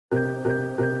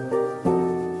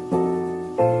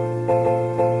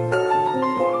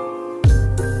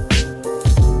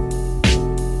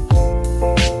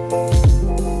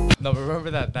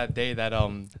that day that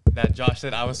that Josh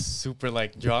said I was super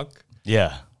like drunk.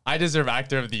 Yeah. I deserve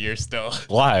Actor of the Year still.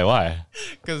 Why?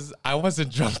 Because I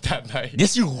wasn't drunk that night.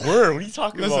 Yes, you were. What are you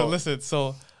talking about? Listen.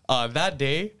 So that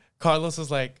day, Carlos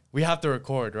was like, we have to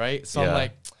record, right? So I'm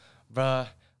like, bruh,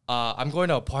 I'm going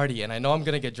to a party and I know I'm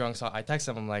going to get drunk. So I text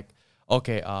him. I'm like,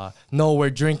 okay, no, we're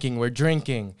drinking.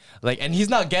 Like, and he's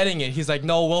not getting it. He's like,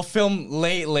 no, we'll film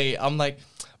late. I'm like,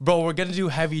 bro, we're going to do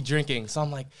heavy drinking. So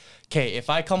I'm like, okay, if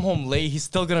I come home late, he's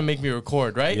still going to make me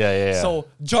record, right? Yeah. So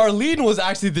Jarlene was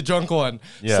actually the drunk one.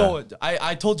 Yeah. So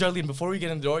I told Jarlene, before we get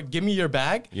in the door, give me your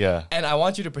bag. Yeah. And I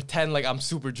want you to pretend like I'm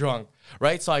super drunk,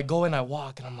 right? So I go and I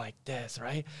walk and I'm like this,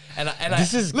 right?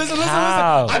 This is listen.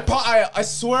 cow. I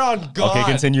swear on God. Okay,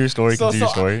 continue your story.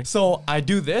 So I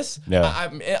do this. Yeah.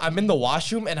 I'm in the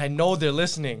washroom and I know they're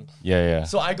listening. Yeah.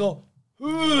 So I go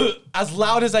as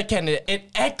loud as I can. It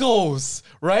echoes,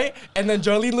 right? And then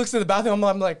Jarlene looks in the bathroom.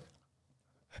 I'm like,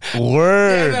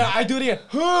 word. and then I do it again.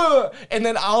 And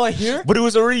then all I hear. But it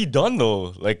was already done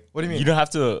though. Like, what do you mean? You don't have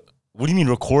to. What do you mean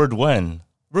record when?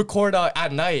 Record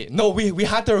at night. No, we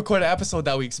had to record an episode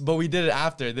that week, but we did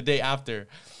it the day after.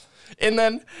 And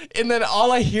then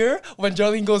all I hear when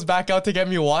Jarlene goes back out to get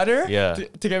me water, to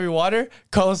get me water,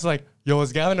 Carlos is like, yo,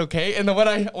 is Gavin okay? And then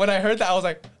when I heard that, I was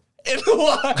like,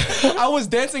 I was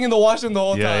dancing in the washroom the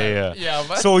whole time. Yeah.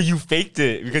 But so you faked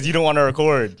it because you don't want to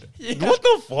record. Yeah. What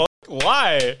the fuck?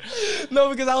 Why? No,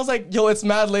 because I was like, yo, it's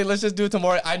mad late. Let's just do it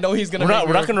tomorrow. I know he's gonna.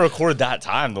 We're not gonna record that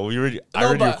time though. I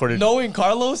already recorded. Knowing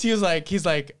Carlos, he's like,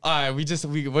 all right,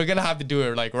 we're gonna have to do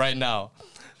it like right now.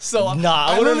 So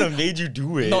I wouldn't have made you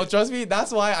do it. No, trust me,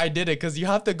 that's why I did it, because you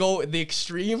have to go the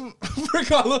extreme for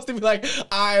Carlos to be like,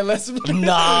 all right, let's.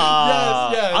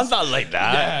 Nah, yes. I'm not like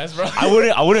that. Yes, bro.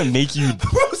 I wouldn't make you.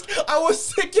 I was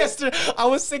sick yesterday. I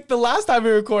was sick the last time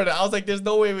we recorded. I was like, there's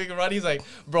no way we can run. He's like,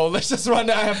 bro, let's just run.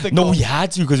 I have to go. No, we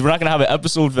had to, because we're not gonna have an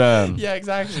episode, fam. Yeah,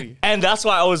 exactly. And that's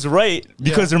why I was right,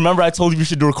 because remember I told you we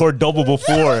should record double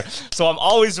before. So I'm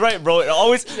always right, bro. It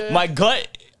always my gut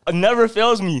never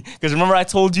fails me, because remember I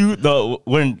told you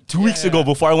 2 weeks ago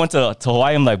before I went to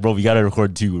Hawaii, I'm like, bro, we gotta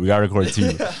record two.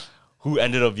 Who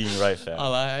ended up being right, fam?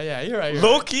 Yeah, you're right.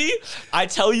 Low key, I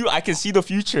tell you, I can see the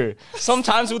future.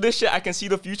 Sometimes with this shit, I can see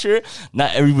the future.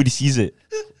 Not everybody sees it.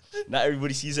 And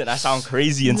I sound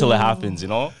crazy until it happens, you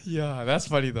know? Yeah, that's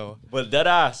funny though. But dead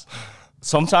ass.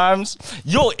 Sometimes,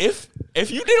 yo, if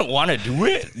you didn't want to do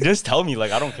it, just tell me.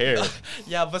 Like, I don't care.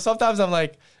 Yeah, but sometimes I'm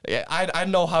like, I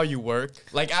know how you work.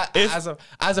 Like,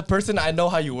 as a person, I know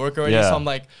how you work already. Yeah. So I'm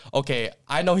like, okay,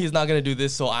 I know he's not gonna do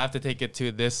this, so I have to take it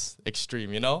to this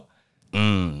extreme, you know?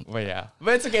 But yeah,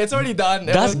 but it's okay. It's already done.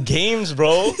 That's games,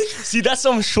 bro. See, that's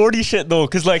some shorty shit though.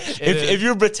 Cause like, if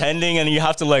you're pretending and you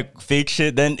have to like fake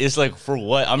shit, then it's like, for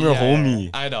what? I'm your homie.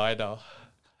 I know.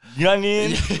 You know what I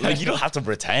mean? Like, you don't have to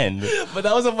pretend. But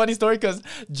that was a funny story, because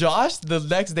Josh, the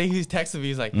next day, he texted me.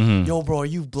 He's like, yo, bro, are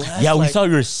you blessed? Yeah, we thought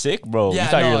you were sick, bro. Yeah,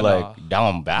 we thought you were like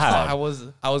down bad. I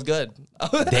was good.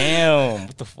 Damn,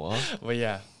 what the fuck? But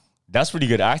yeah, that's pretty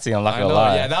good acting. I'm not gonna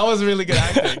lie. Yeah, that was really good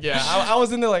acting. Yeah, I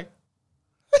was in there like,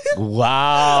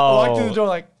 wow. I walked through the door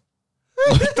like,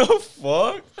 what the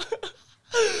fuck?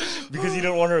 Because you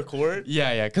didn't want to record?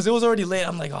 Yeah, because it was already late.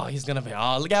 I'm like, oh, he's gonna be,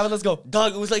 Gavin, let's go.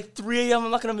 Dog, it was like 3 a.m.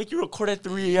 I'm not gonna make you record at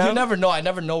 3 a.m. You never know. I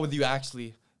never know with you,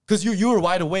 actually, because you were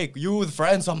wide awake. You were with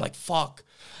friends, so I'm like, fuck.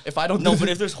 If I don't but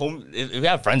if there's if we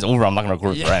have friends over, I'm not gonna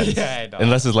record with friends. Yeah, I know.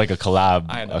 Unless it's like a collab,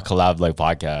 like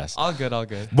podcast. All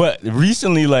good. But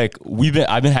recently, like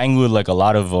I've been hanging with like a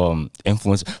lot of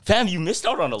influencers. Fam, you missed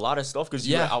out on a lot of stuff because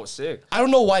you were out sick. I don't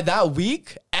know why that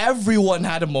week everyone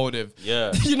had a motive.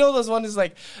 Yeah. You know, those one is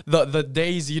like the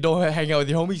days you don't hang out with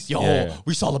your homies. Yo,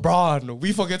 we saw LeBron.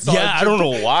 We fucking saw. Yeah, I don't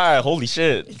know why. Holy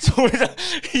shit.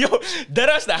 Yo,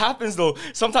 deadass that happens though.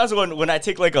 Sometimes when I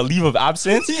take like a leave of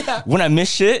absence, when I miss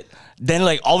shit, then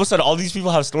like all of a sudden all these people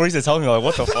have stories to tell me, like,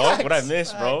 what the fuck? What I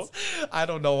miss, bro? I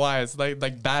don't know why. It's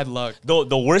like bad luck.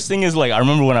 The worst thing is, like, I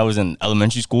remember when I was in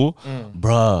elementary school,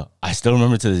 bruh, I still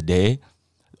remember to this day,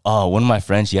 one of my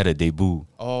friends, she had a debut.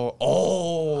 One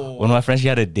of my friends, she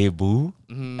had a debut,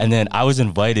 and then I was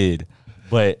invited,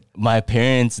 but my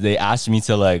parents, they asked me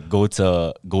to like go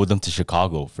with them to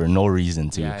Chicago for no reason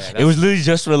it was literally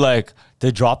just for like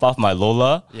to drop off my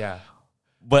Lola. Yeah.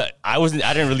 But I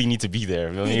didn't really need to be there.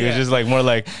 You know what I mean? It was just like more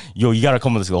like, yo, you gotta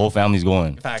come with us. The whole family's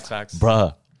going. Facts.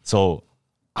 Bruh. So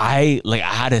I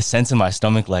had a sense in my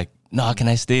stomach like, no, can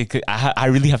I stay? I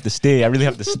really have to stay.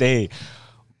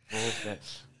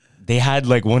 They had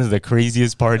like one of the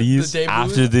craziest parties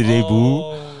after the debut.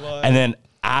 And then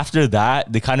after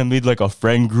that, they kind of made like a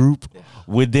friend group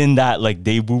within that like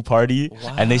debut party,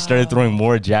 and they started throwing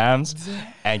more jams.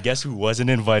 And guess who wasn't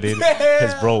invited?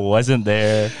 Because bro wasn't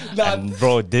there, and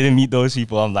bro didn't meet those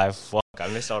people. I'm like, fuck, I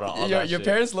missed out on all that Your shit.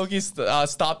 parents low-key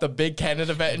stopped a big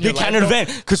Canada event in Big your life. Canada event,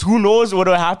 because who knows what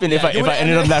would have happened if I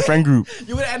ended up in that friend group.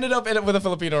 You would have ended up in it with a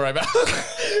Filipino right now.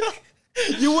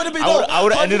 You would have been. I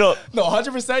would have ended up. No,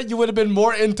 100%. You would have been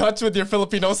more in touch with your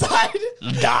Filipino side.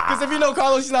 Because if you know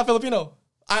Carlos, he's not Filipino.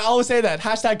 I always say that.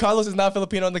 Hashtag Carlos is not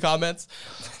Filipino in the comments.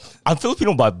 I'm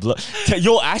Filipino by blood.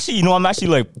 Yo, actually, you know, I'm actually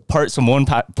like part Samoan,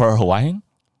 part Hawaiian.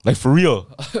 Like for real.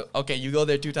 Okay, you go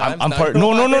there 2 times. I'm part.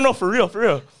 No, for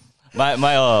real.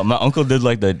 My uncle did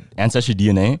like the ancestry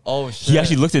DNA. Oh shit. He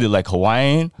actually looked at it like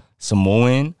Hawaiian,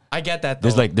 Samoan. I get that though.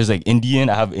 There's like Indian.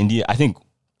 I have Indian. I think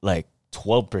like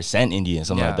 12% Indian,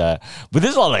 something like that. But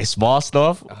this is all like small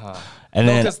stuff. And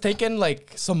then because taking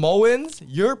like Samoans,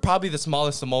 you're probably the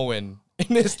smallest Samoan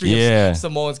in the history of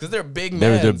Samoans because they're big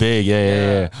men. They're big,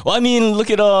 yeah. Well, I mean, look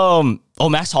at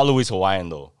Max Holloway's Hawaiian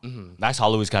though. Max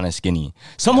Holloway's kind of skinny.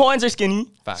 Some Hawaiians are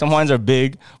skinny. Facts. Some Hawaiians are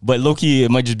big, but low key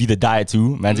it might just be the diet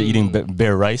too. Mans are eating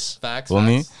bare rice. Facts.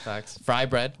 Fry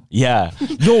bread. Yeah.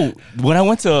 Yo, when I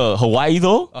went to Hawaii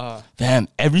though, fam,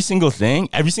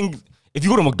 if you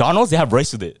go to McDonald's, they have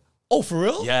rice with it. Oh, for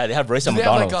real? Yeah, they have rice at they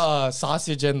McDonald's. They have like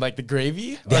sausage and like the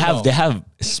gravy? They have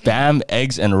spam,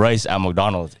 eggs, and rice at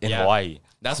McDonald's in Hawaii.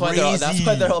 That's why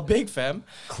they're all big, fam.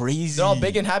 Crazy. They're all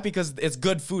big and happy because it's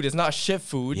good food. It's not shit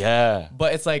food. Yeah.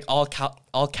 But it's like all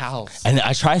cows. And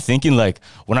I try thinking like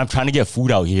when I'm trying to get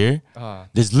food out here,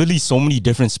 there's literally so many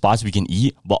different spots we can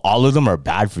eat, but all of them are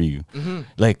bad for you.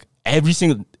 Like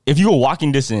if you go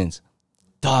walking distance,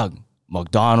 dog,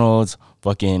 McDonald's,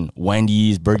 fucking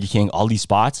Wendy's, Burger King, all these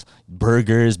spots,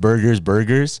 burgers.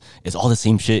 It's all the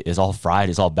same shit. It's all fried.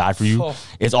 It's all bad for you.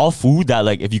 It's all food that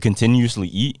like if you continuously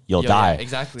eat, you'll die. Yeah,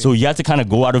 exactly. So you have to kind of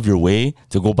go out of your way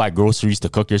to go buy groceries, to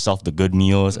cook yourself the good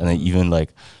meals, and then even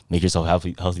like make yourself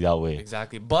healthy that way.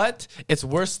 Exactly. But it's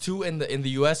worse too in the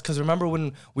US because remember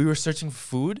when we were searching for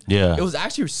food? Yeah. It was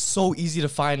actually so easy to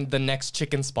find the next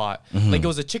chicken spot. Like it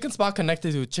was a chicken spot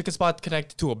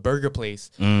connected to a burger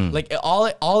place. Like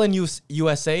all in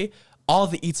USA, all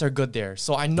the eats are good there.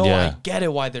 So I know I get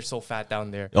it why they're so fat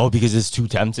down there. Oh, because it's too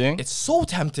tempting? It's so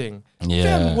tempting. Yeah.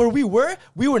 Fam, where we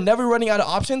were never running out of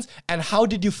options. And how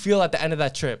did you feel at the end of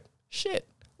that trip? Shit.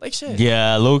 Like shit.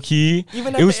 Yeah, low key.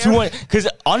 Even it was too much. Because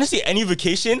honestly, any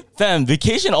vacation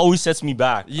always sets me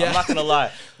back. Yeah. I'm not gonna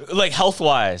lie. Like health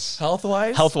wise.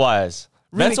 Really,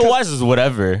 Mental wise is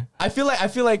whatever. I feel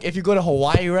like if you go to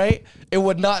Hawaii, right, it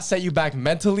would not set you back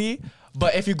mentally.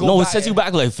 But if you go it sets you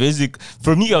back like physically.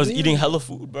 For me, I was eating hella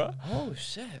food, bro. Oh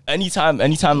shit. Anytime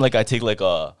like I take like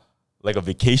a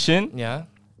vacation. Yeah.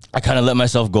 I kind of let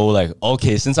myself go like,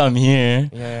 okay, since I'm here,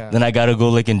 then I gotta go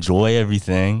like enjoy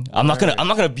everything. I'm not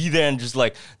gonna be there and just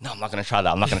like, no, I'm not gonna try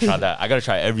that. I gotta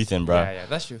try everything, bro. Yeah,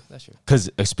 that's true. Cause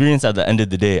experience at the end of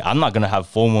the day, I'm not gonna have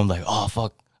FOMO. I'm like, oh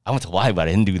fuck, I went to Hawaii, but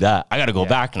I didn't do that. I gotta go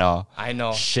back now. I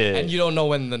know. Shit. And you don't know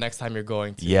when the next time you're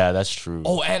going to. Yeah, that's true.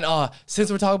 Oh, and since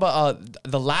we're talking about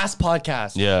the last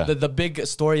podcast, the big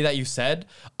story that you said,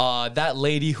 that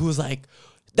lady who's like,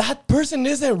 that person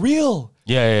isn't real.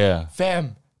 Yeah.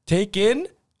 Fam. Take in,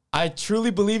 I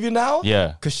truly believe you now.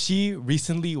 Yeah. Because she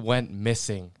recently went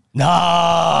missing.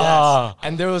 Nah. Yes.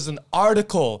 And there was an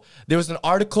article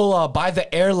by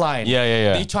the airline.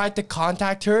 Yeah. They tried to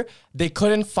contact her. They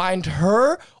couldn't find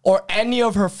her or any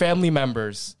of her family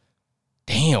members.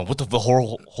 Damn, what the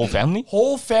whole family?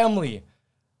 Whole family.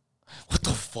 What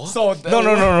the fuck? So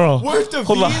no. Worth of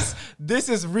these, this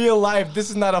is real life. This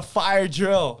is not a fire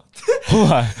drill.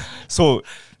 Hold on. So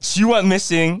she went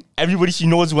missing. Everybody she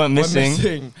knows went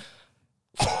missing.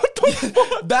 What the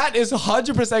fuck? That is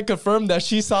 100% confirmed that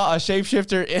she saw a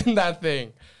shapeshifter in that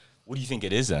thing. What do you think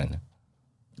it is then?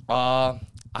 I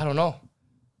don't know.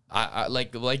 I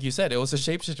like you said, it was a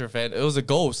shapeshifter, fan. It was a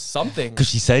ghost, something. Because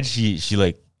she said she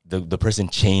like the person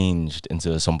changed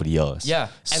into somebody else. Yeah.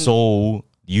 So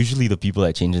usually the people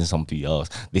that change into somebody else,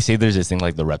 they say there's this thing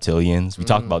like the reptilians. We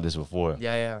talked about this before.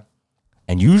 Yeah.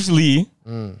 And usually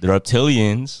the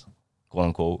reptilians, quote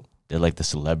unquote, they're like the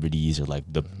celebrities or like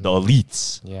the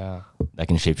elites. Yeah. That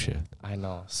can shapeshift. I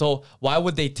know. So why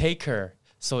would they take her?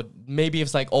 So maybe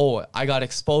it's like, oh, I got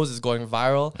exposed, it's going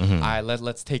viral.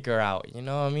 Let's take her out. You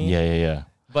know what I mean? Yeah.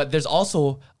 But there's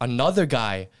also another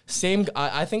guy,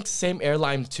 I think same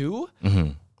airline too,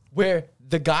 where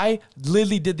the guy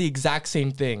literally did the exact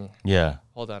same thing. Yeah.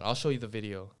 Hold on, I'll show you the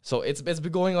video. So it's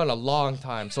been going on a long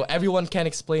time. So everyone can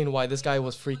explain why this guy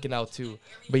was freaking out too.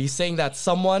 But he's saying that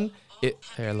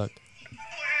here, look.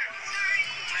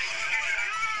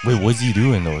 Wait, what's he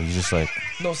doing though? He's just like...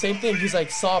 No, same thing. He's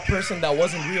like saw a person that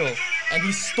wasn't real, and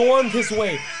he stormed his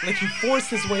way. Like he forced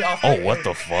his way off. Oh, what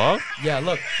the fuck? Yeah,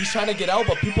 look, he's trying to get out,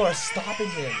 but people are stopping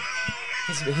him.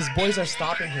 His boys are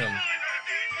stopping him.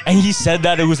 And he said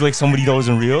that it was like somebody that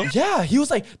wasn't real? Yeah, he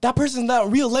was like, that person's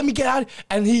not real. Let me get out.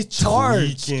 And he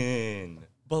charged. Tweaking.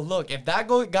 But look, if that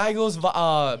guy goes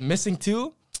missing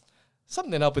too,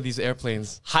 something up with these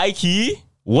airplanes. High key,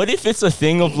 what if it's a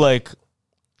thing of like,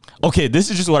 okay, this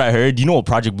is just what I heard. Do you know what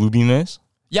Project Bluebeam is?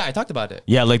 Yeah, I talked about it.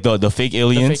 Yeah, like the fake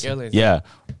aliens. The fake aliens. Yeah.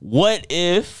 What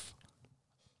if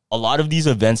a lot of these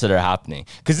events that are happening,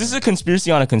 because this is a conspiracy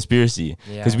on a conspiracy,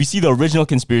 because we see the original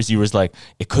conspiracy was like,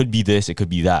 it could be this, it could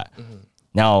be that.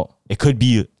 Now, it could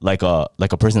be like a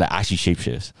person that actually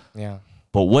shapeshifts. Yeah.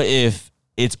 But what if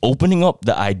it's opening up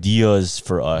the ideas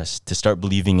for us to start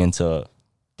believing into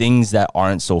things that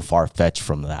aren't so far-fetched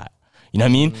from that? You know what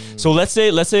I mean? So let's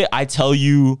say I tell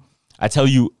you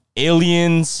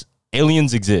aliens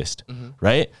exist,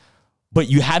 right? But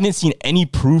you haven't seen any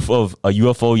proof of a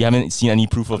UFO. You haven't seen any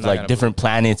proof of like different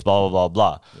planets, blah, blah, blah,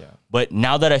 blah. Yeah. But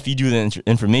now that I feed you the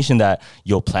information that,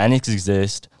 planets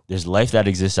exist, there's life that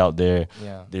exists out there,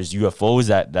 there's UFOs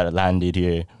that landed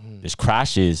here, there's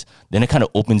crashes, then it kind of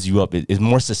opens you up. It's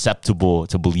more susceptible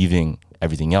to believing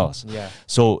everything else. Yeah.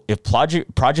 So if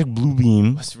Project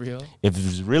Bluebeam was real, if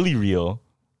it's really real,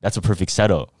 that's a perfect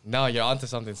setup. No, you're onto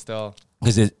something still.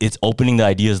 Because it's opening the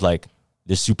ideas like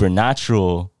the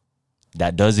supernatural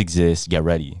that does exist. Get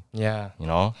ready. Yeah. You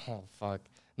know? Oh, fuck.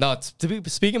 No,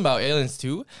 speaking about aliens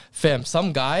too, fam,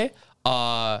 some guy,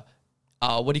 what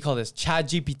do you call this?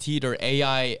 ChatGPT or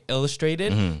AI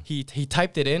illustrated. He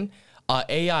typed it in.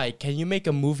 AI, can you make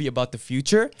a movie about the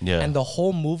future? Yeah. And the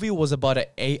whole movie was about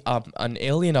an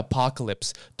alien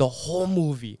apocalypse. The whole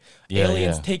movie.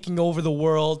 Aliens taking over the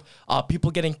world.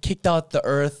 People getting kicked out the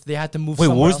earth. They had to move. Wait,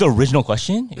 what was the original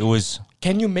question? It was...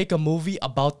 Can you make a movie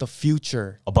about the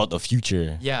future? About the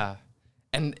future. Yeah.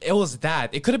 And it was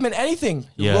that. It could have been anything.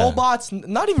 Yeah. Robots,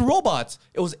 not even robots.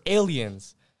 It was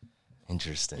aliens.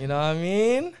 Interesting. You know what I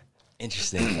mean?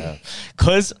 Interesting.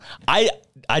 Because I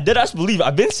did actually believe,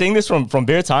 I've been saying this from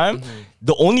bare time,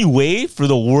 the only way for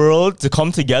the world to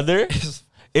come together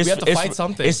we have to fight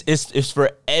something. It's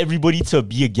for everybody to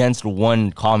be against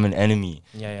one common enemy.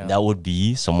 Yeah. That would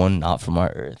be someone not from our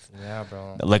earth. Yeah,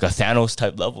 bro. Like a Thanos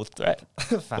type level threat.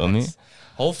 Feel me?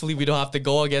 Hopefully we don't have to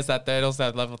go against that Thanos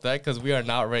type level threat because we are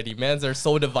not ready. Mans are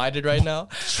so divided right now.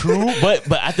 True,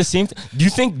 but at the same time, do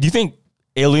you think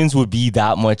aliens would be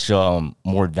that much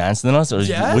more advanced than us, or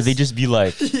would they just be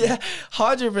like... Yeah,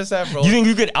 100%, bro. Do you think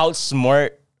you could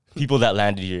outsmart people that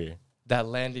landed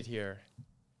here?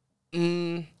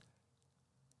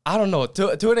 I don't know,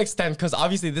 to an extent, because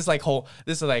obviously this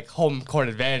is like home court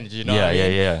advantage, you know?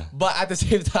 Yeah. But at the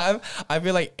same time, I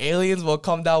feel like aliens will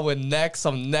come down with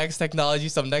some next technology,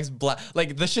 some next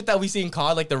like the shit that we see in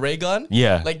COD, like the ray gun.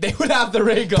 Yeah. Like they would have the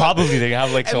ray gun. Probably they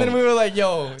have like and then we were like,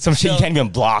 yo. Some shit you can't even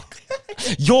block.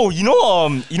 Yo, you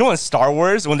know in Star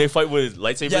Wars when they fight with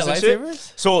lightsabers and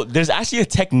shit? So there's actually a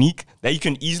technique that you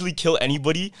can easily kill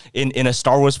anybody in a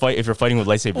Star Wars fight if you're fighting with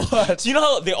lightsabers. What? So you know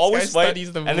how they always fight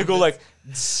and they go like...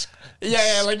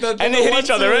 Yeah, like that. And they hit each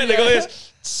other, right? They go like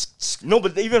this. No,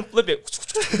 but they even flip it.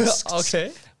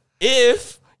 Okay.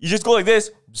 If you just go like this,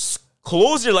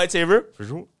 close your lightsaber.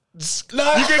 You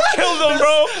can kill them,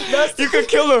 bro. You can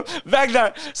kill them. Back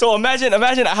that. So imagine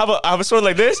I have a sword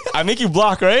like this. I make you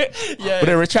block, right? Yeah. But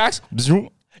it retracts.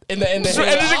 In the and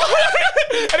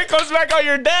it comes back out,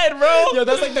 you're dead, bro. Yo,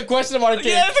 that's like the question mark.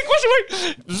 Yeah, it's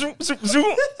the question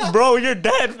mark. Bro, you're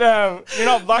dead, fam. You're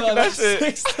not blocking that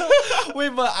shit.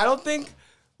 Wait, but I don't think...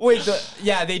 Wait,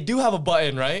 they do have a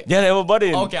button, right? Yeah, they have a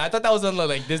button. Okay, I thought that was in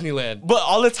like Disneyland. But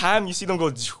all the time, you see them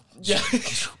go... Yeah.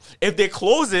 If they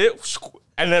close it...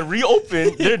 and then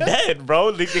reopen, they're dead,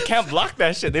 bro. They can't block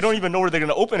that shit. They don't even know where they're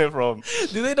gonna open it from.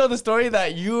 Do they know the story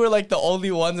that you were like the only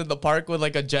ones in the park with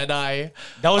like a Jedi?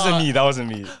 That wasn't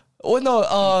me. Oh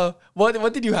no.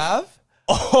 What did you have?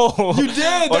 Oh, you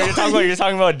did. Oh, you're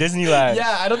talking about Disneyland.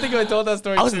 Yeah, I don't think I told that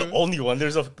story. I was the only one.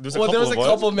 There's a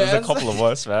couple, man. There's a couple of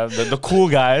us, man. The cool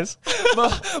guys.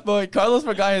 but Carlos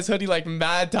forgot his hoodie like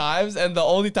mad times, and the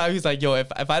only time he's like, "Yo,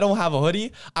 if I don't have a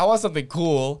hoodie, I want something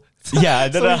cool." Yeah,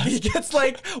 so he gets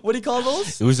like, what do you call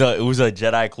those? It was a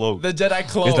Jedi cloak. The Jedi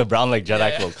cloak. It's the brown like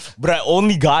Jedi cloak. But I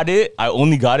only got it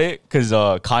because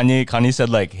Kanye said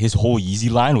like his whole Yeezy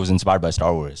line was inspired by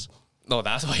Star Wars. No,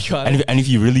 that's why you got it. And if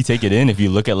you really take it in, if you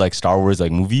look at like Star Wars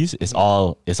like movies, it's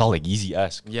all like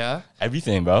Yeezy-esque. Yeah.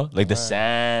 Everything, bro. Like the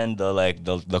sand,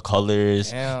 the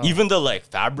colors, even the like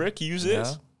fabric he uses.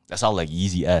 Yeah. That's all like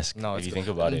Yeezy-esque. No, if you think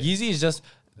about it. Yeezy is just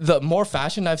the more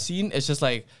fashion I've seen, it's just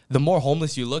like the more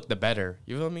homeless you look, the better.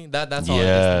 You know what I mean? That's all.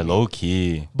 Yeah, low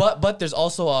key. But there's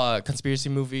also a conspiracy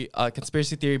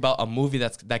theory about a movie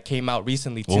that came out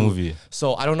recently too. What movie?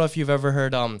 So I don't know if you've ever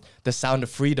heard The Sound of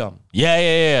Freedom. Yeah.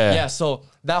 Yeah. So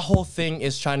that whole thing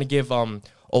is trying to give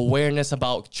awareness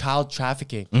about child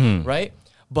trafficking, right?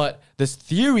 But there's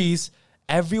theories.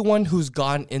 Everyone who's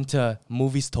gone into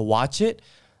movies to watch it,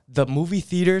 the movie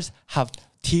theaters have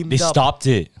teamed up. They stopped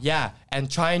it. Yeah, and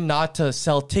trying not to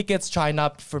sell tickets, trying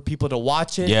not for people to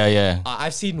watch it. Yeah.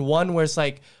 I've seen one where it's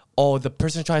like, oh, the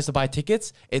person tries to buy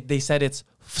tickets. They said it's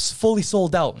fully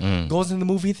sold out. Goes in the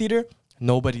movie theater,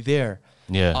 nobody there.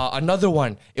 Yeah. Another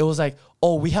one, it was like,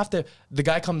 oh, the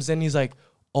guy comes in, he's like,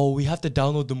 oh, we have to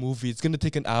download the movie. It's going to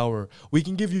take an hour. We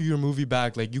can give you your movie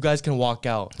back. Like, you guys can walk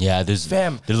out. Yeah, they're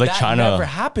like that never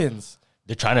happens.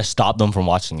 They're trying to stop them from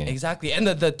watching it. Exactly. And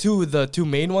the two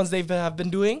main ones have been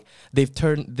doing, they've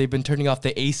been turning off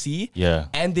the AC. Yeah.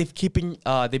 And they've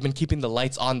been keeping the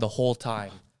lights on the whole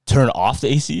time. Turn off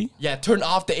the AC? Yeah, turn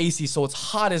off the AC so it's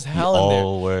hot as hell in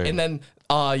there. Word. And then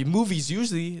movies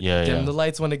usually dim the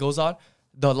lights when it goes on.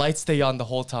 The lights stay on the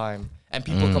whole time. And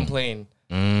people complain.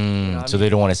 So they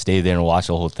don't want to stay there and watch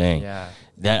the whole thing. Yeah.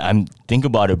 Think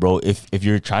about it, bro. If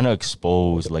you're trying to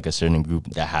expose like a certain group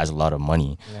that has a lot of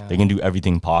money, they can do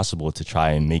everything possible to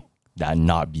try and make that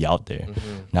not be out there.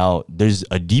 Now, there's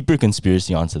a deeper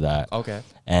conspiracy onto that. Okay.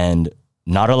 And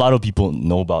not a lot of people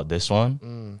know about this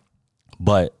one.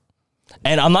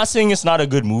 And I'm not saying it's not a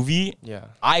good movie. Yeah.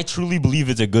 I truly believe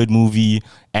it's a good movie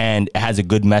and it has a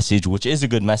good message, which is a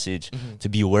good message to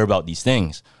be aware about these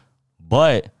things.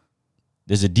 But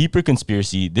there's a deeper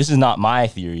conspiracy. This is not my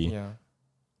theory. Yeah.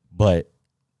 But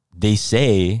they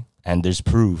say, and there's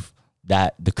proof,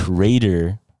 that the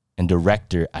creator and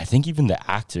director, I think even the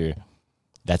actor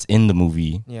that's in the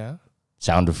movie,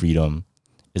 Sound of Freedom,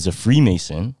 is a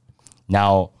Freemason.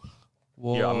 Now,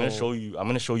 here, I'm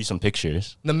gonna show you some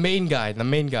pictures. The main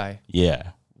guy.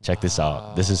 Yeah. Check this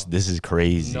out. This is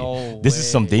crazy. No this way.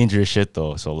 is some dangerous shit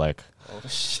though. So like, oh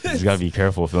shit, you gotta be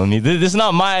careful. Feel me? This is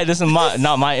not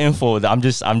my info. I'm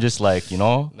just like, you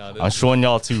know, I'm showing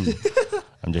y'all too.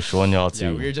 I'm just showing y'all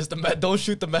too. Yeah, we're just don't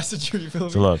shoot the messenger. You feel me?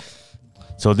 So look,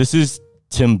 so this is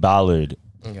Tim Ballard.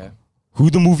 Okay. Who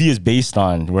the movie is based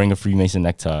on, wearing a Freemason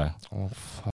necktie. Oh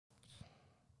fuck.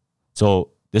 So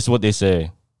this is what they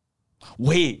say.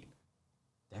 Wait,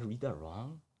 did I read that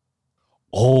wrong?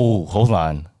 Oh, hold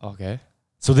on. Okay.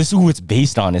 So this is who it's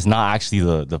based on. It's not actually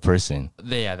the person.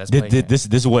 Yeah, that's this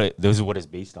is what it's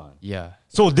based on. Yeah.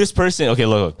 So this person, okay,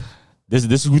 look, this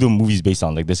is who the movie's based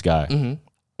on, like this guy,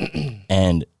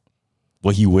 and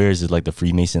what he wears is like the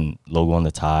Freemason logo on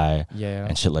the tie,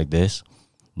 and shit like this.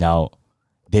 Now,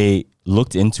 they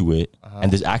looked into it,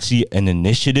 and there's actually an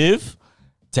initiative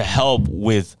to help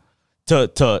with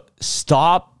to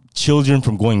stop children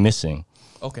from going missing.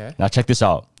 Okay. Now check this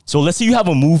out. So let's say you have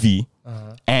a movie,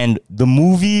 and the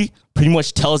movie pretty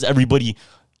much tells everybody,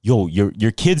 yo,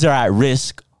 your kids are at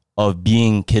risk of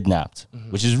being kidnapped,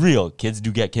 which is real. Kids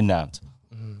do get kidnapped.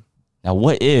 Now,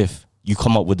 what if you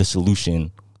come up with a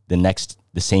solution the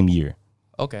same year?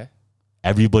 Okay.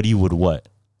 Everybody would what?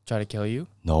 Try to kill you?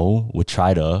 No, would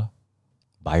try to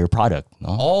buy your product.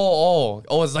 No.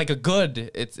 Oh! It's like a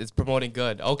good. It's promoting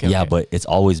good. Okay. Yeah, okay. but it's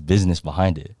always business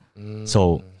behind it.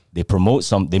 So they promote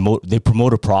they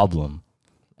promote a problem,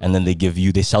 and then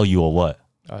they sell you a what?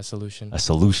 A solution. A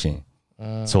solution.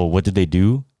 So what did they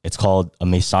do? It's called a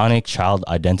Masonic Child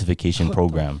Identification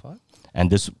Program, and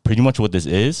this pretty much what this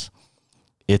is.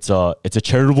 It's a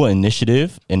charitable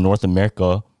initiative in North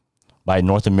America by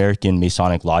North American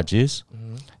Masonic lodges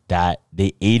that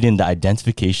they aid in the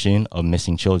identification of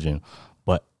missing children.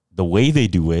 But the way they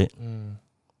do it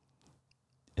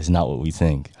is not what we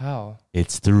think. How?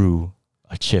 It's through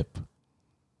a chip.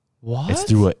 What? It's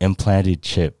through an implanted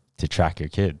chip to track your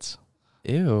kids.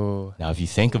 Ew. Now, if you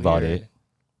think about it,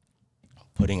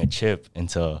 putting a chip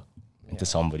into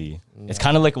somebody, it's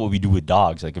kind of like what we do with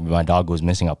dogs. Like if my dog goes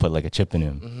missing, I'll put like a chip in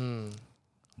him.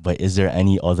 But is there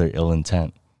any other ill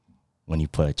intent when you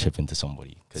put a chip into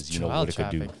somebody? Because you know what it could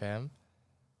do. Fam.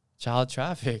 Child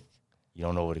traffic. You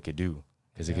don't know what it could do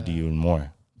because it could do even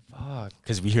more. Fuck.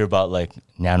 Because we hear about like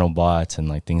nanobots and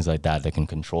like things like that can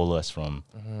control us from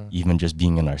even just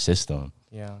being in our system.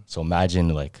 Yeah. So imagine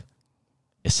like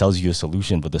it sells you a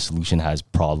solution, but the solution has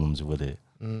problems with it.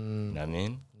 You know what I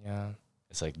mean? Yeah.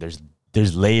 It's like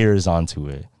there's layers onto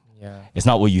it. Yeah. It's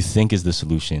not what you think is the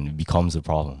solution. It becomes the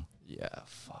problem. Yeah.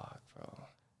 Fuck, bro.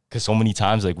 Because so many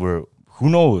times like who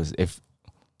knows if,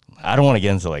 I don't want to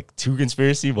get into like too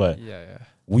conspiracy, but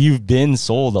we've been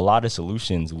sold a lot of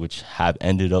solutions which have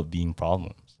ended up being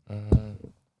problems.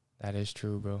 That is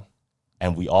true, bro.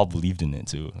 And we all believed in it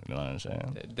too. You know what I'm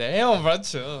saying? Damn, bro.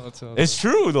 Chill. It's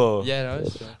true though. Yeah, no,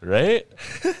 it's true. Right?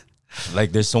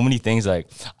 Like there's so many things like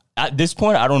at this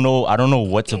point I don't know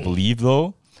what to believe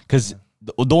though. Cause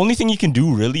the only thing you can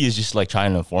do really is just like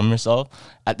trying to inform yourself.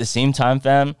 At the same time,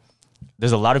 fam,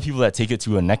 there's a lot of people that take it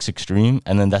to a next extreme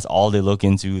and then that's all they look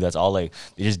into. That's all like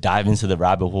they just dive into the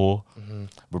rabbit hole.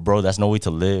 But bro, that's no way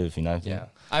to live, you know what I'm saying? Yeah.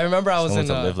 I remember I was in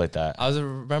live like that. I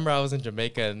was in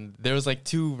Jamaica and there was like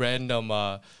two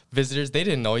random visitors. They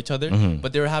didn't know each other,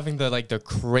 but they were having the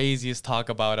craziest talk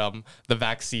about the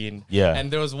vaccine. Yeah.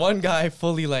 And there was one guy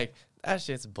fully like, that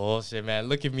shit's bullshit, man.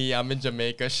 Look at me, I'm in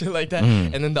Jamaica, shit like that.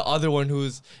 And then the other one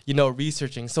who's,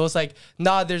 researching. So it's like,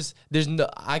 nah, there's no,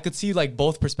 I could see like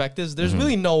both perspectives. There's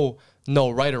really no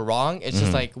right or wrong. It's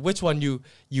just like which one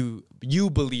you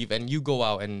believe and you go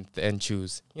out and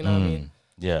choose. You know what I mean?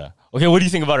 Yeah. Okay, what do you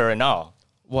think about it right now?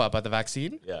 What, about the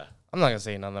vaccine? Yeah. I'm not gonna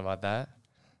say nothing about that.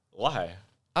 Why?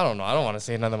 I don't know. I don't want to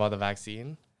say nothing about the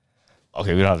vaccine.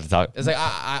 Okay, we don't have to talk. It's like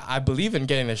I believe in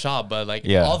getting the shot, but like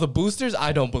Yeah. all the boosters,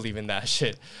 I don't believe in that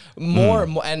shit. More,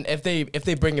 and if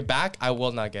they bring it back, I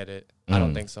will not get it. I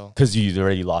don't think so. Because you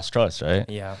already lost trust, right?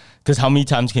 Yeah. Because how many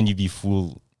times can you be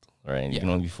fooled, right? You Yeah. can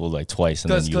only be fooled like twice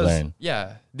and then you learn.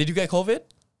 Yeah. Did you get COVID?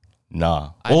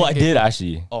 Nah. I did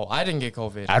actually. Oh, I didn't get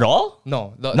COVID. At all?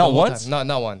 No. The Not whole once? time.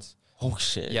 Not once. Oh,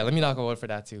 shit. Yeah, let me knock on wood for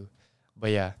that too.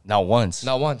 But yeah. Not once?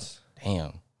 Not once.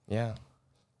 Damn. Yeah.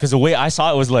 Because the way I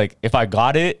saw it was like, if I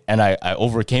got it and I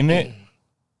overcame it,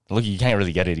 look, you can't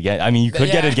really get it again. I mean, you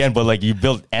could get it again, but like you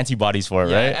build antibodies for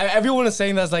it, right? Everyone is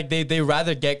saying that's like they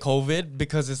rather get COVID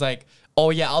because it's like, oh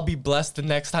yeah, I'll be blessed the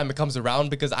next time it comes around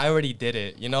because I already did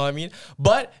it. You know what I mean?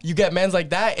 But you get mans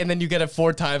like that, and then you get it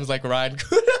 4 times like Ryan.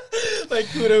 Like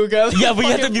Kuda. Yeah, but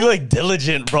you have to be like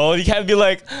diligent, bro. You can't be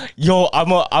like, yo, I'm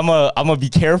a be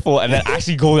careful and then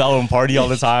actually go out and party all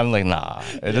the time. Like, nah,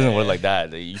 it doesn't work like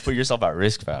that. You put yourself at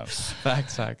risk, fam.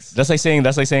 Facts. That's like saying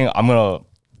I'm gonna.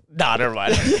 Nah, never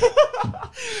mind.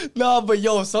 No, but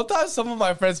yo, sometimes some of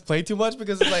my friends play too much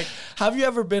because it's like, have you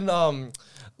ever been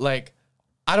like,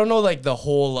 I don't know, like the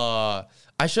whole I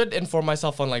should inform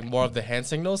myself on like more of the hand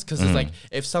signals because it's like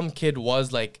if some kid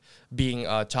was like being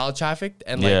child trafficked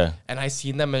and like and I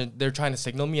seen them and they're trying to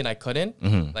signal me and I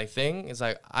couldn't like thing. It's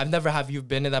like have you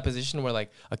been in that position where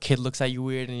like a kid looks at you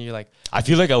weird and you're like, I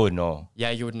feel like I would know. Yeah,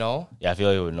 you would know. Yeah, I feel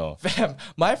like I would know. Fam,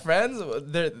 my friends,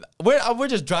 we're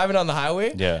just driving on the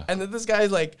highway. Yeah. And then this guy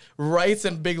like writes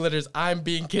in big letters, "I'm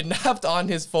being kidnapped" on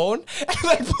his phone and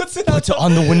like puts it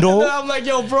on the window. And then I'm like,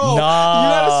 yo, bro, nah, you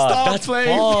gotta stop that's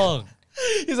playing. Wrong.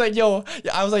 He's like, yo,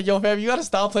 I was like, yo, fam, you gotta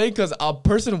stop playing because a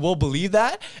person will believe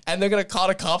that and they're gonna call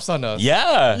the cops on us.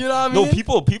 Yeah. You know what I mean? No,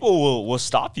 people will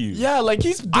stop you. Yeah, like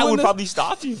he's doing I would this, probably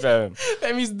stop you, fam.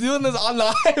 Fam, he's doing this on the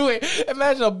highway.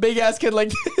 Imagine a big ass kid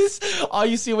like this. All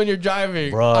you see when you're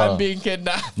driving, Bruh. I'm being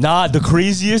kidnapped. Nah, the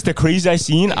craziest I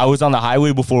seen, I was on the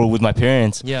highway before with my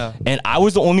parents. Yeah. And I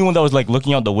was the only one that was like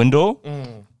looking out the window.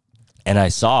 And I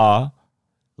saw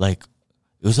like,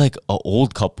 it was like an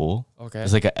old couple. Okay. It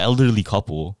was like an elderly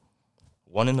couple.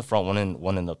 One in the front, one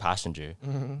in the passenger.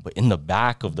 But in the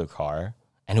back of the car,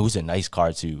 and it was a nice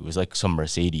car too. It was like some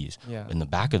Mercedes. Yeah. In the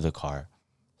back of the car,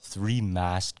 3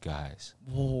 masked guys.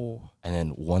 Whoa. And then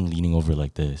one leaning over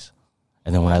like this.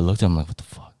 And then when I looked at him, I'm like, what the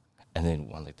fuck? And then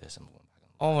one like this. I'm going back.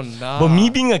 Oh, no. But me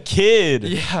being a kid,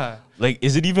 Yeah. like,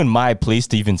 is it even my place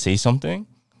to even say something?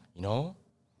 You know?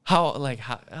 Because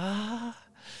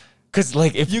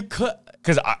like if You could.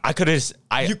 because I could have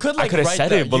You could, like, I could have write said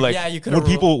that. it, but You- like yeah, you could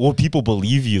will have people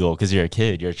believe you though? Because you're a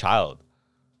kid, you're a child.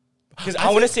 Because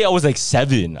I want to say I was like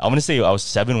 7. I want to say I was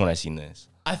 7 when I seen this.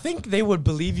 I think they would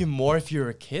believe you more if you're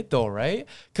a kid, though, right?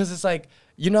 Because it's like,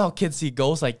 you know how kids see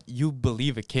ghosts? Like, you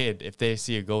believe a kid if they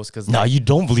see a ghost. Because No, you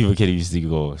don't believe a kid if you see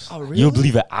ghosts. Oh, really? You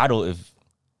believe an adult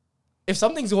if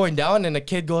something's going down and a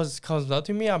kid comes up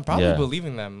to me, I'm probably Yeah.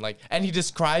 believing them. Like, and he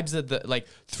describes it like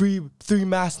three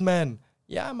masked men.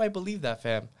 Yeah, I might believe that,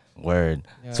 fam. Word.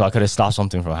 Yeah. So I could have stopped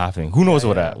something from happening. Who knows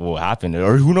what happened,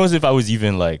 or who knows if I was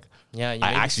even like. Yeah, you I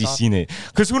maybe actually stopped- seen it.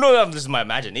 Because who knows? This is my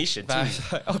imagination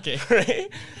too. Okay. Right?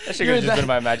 That shit could have just been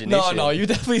my imagination. No, you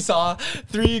definitely saw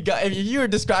 3 guys. If you were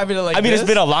describing it like I mean, it's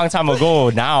been a long time ago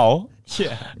now.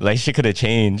 Yeah. Like, shit could have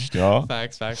changed, you know?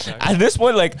 Facts. At this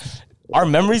point, like, our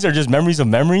memories are just memories of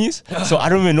memories. So I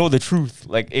don't even know the truth.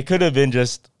 Like, it could have been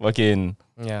just fucking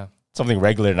Yeah. something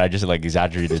regular and I just, like,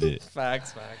 exaggerated it.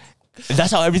 Facts.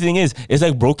 That's how everything is. It's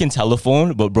like broken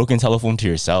telephone, but broken telephone to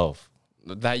yourself.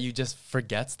 That you just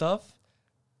forget stuff?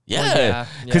 Yeah.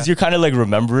 Because you're kind of, like,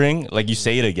 remembering. Like, you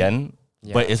say it again.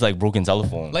 but it's like broken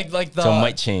telephone. Like the so it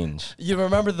might change. You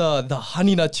remember the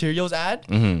Honey Nut Cheerios ad?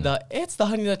 It's the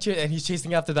Honey Nut Cheerios, and he's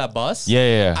chasing after that bus.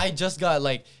 Yeah. I just got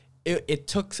like it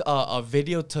took a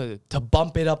video to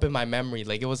bump it up in my memory.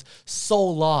 Like it was so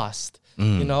lost.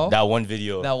 You know that one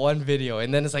video,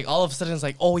 and then it's like all of a sudden it's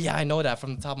like, oh yeah, I know that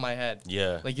from the top of my head.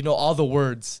 Yeah, like you know all the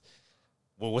words.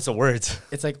 Well, what's the words?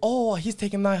 It's like, oh, he's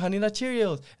taking my Honey Nut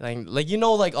Cheerios, like you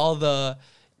know, like all the,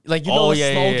 like you know,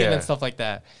 the slogan and stuff like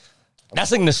that.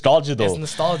 That's like nostalgia though. It's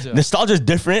nostalgia. Nostalgia is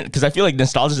different because I feel like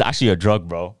nostalgia is actually a drug,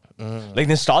 bro. Like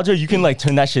nostalgia, you can like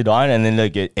turn that shit on and then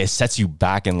like it sets you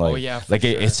back and like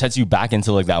it sets you back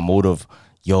into like that mode of,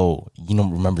 yo, you know,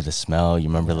 remember the smell, you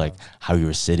remember like how you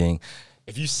were sitting.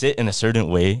 If you sit in a certain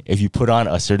way, if you put on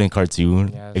a certain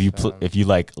cartoon, if you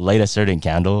like light a certain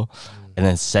candle, and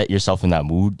then set yourself in that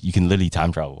mood, you can literally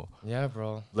time travel. Yeah,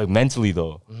 bro. Like mentally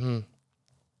though.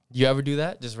 You ever do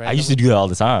that? Just randomly? I used to do that all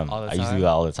the time. I used to do that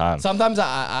all the time. Sometimes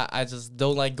I just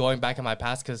don't like going back in my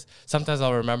past because sometimes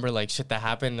I'll remember like shit that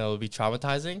happened and it'll be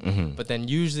traumatizing. But then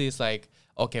usually it's like,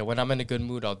 okay, when I'm in a good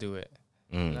mood, I'll do it.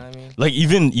 You know what I mean? Like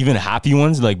even happy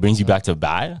ones like brings you back to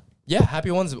bad? Yeah,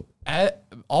 happy ones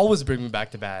always bring me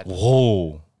back to bad.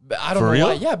 Whoa. I don't know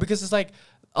why. Yeah, because it's like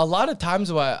a lot of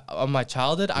times on my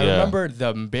childhood, I remember the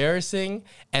embarrassing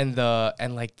and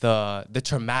the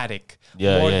traumatic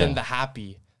more than the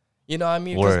happy. You know what I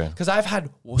mean? Because I've had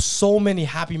so many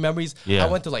happy memories. I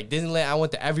went to like Disneyland. I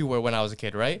went to everywhere when I was a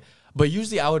kid, right? But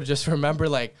usually I would just remember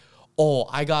like, oh,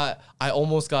 I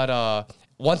almost got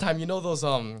one time, you know those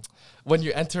when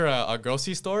you enter a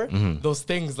grocery store, those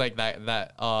things like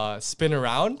that spin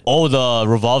around. Oh, the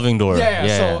revolving door.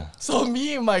 Yeah. So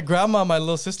me and my grandma and my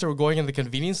little sister were going in the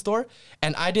convenience store,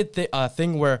 and I did a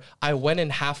thing where I went in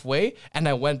halfway and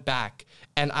I went back.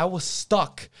 And I was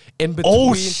stuck in between.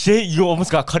 Oh shit! You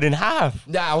almost got cut in half.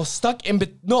 Yeah, I was stuck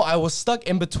I was stuck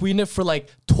in between it for like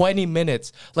 20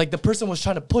 minutes. Like the person was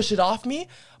trying to push it off me,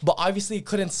 but obviously it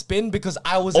couldn't spin because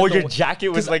I was. Oh, your jacket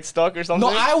was like stuck or something.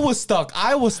 No, I was stuck.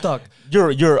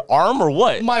 Your arm or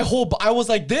what? My whole. I was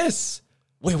like this.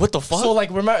 Wait, what the fuck? So like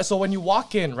remember, so when you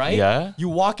walk in, right? Yeah. You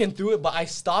walk in through it, but I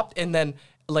stopped and then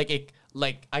like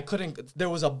I couldn't. There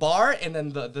was a bar and then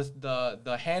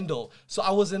the handle. So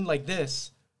I was in like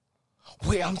this.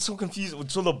 Wait, I'm so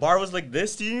confused. So the bar was like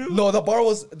this to you? No, the bar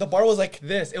was like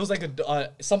this. It was like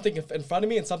something in front of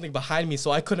me and something behind me,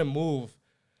 so I couldn't move.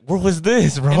 Where was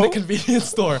this, bro? In the convenience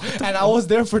store, and I was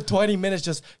there for 20 minutes.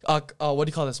 Just what do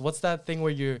you call this? What's that thing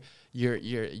where you don't?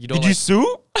 Did you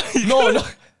sue? No.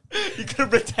 You could have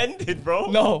pretended,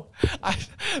 bro. No.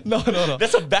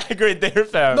 That's a bag right there,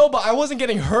 fam. No, but I wasn't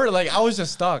getting hurt. Like, I was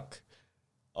just stuck.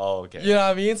 Oh, okay. You know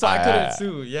what I mean? So I couldn't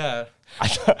sue. Yeah. I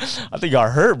think you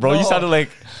got hurt, bro. No. You sounded like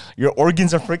your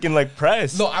organs are freaking like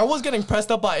pressed. No, I was getting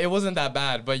pressed up, but it wasn't that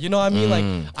bad. But you know what I mean?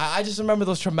 Like, I just remember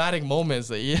those traumatic moments.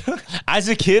 Like, as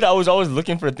a kid, I was always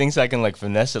looking for things I can like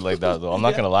finesse it like that, though. I'm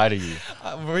not going to lie to you.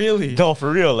 Really? No,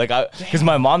 for real. Like, because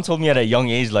my mom told me at a young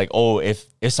age, like, oh, if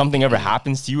something ever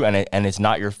happens to you and it's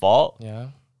not your fault, yeah,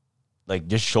 like,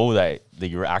 just show that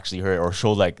you were actually hurt or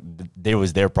show like there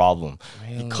was their problem.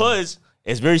 Really? Because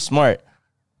it's very smart.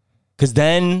 Because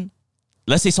then,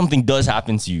 let's say something does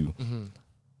happen to you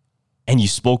and you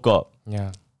spoke up.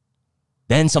 Yeah.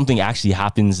 Then something actually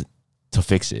happens to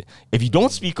fix it. If you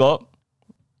don't speak up,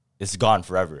 it's gone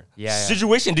forever. Yeah.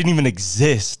 Situation didn't even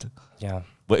exist. Yeah.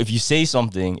 But if you say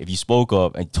something, if you spoke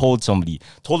up and told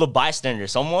a bystander,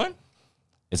 someone,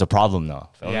 it's a problem now.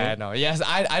 Yeah, no. Yes,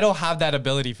 I don't have that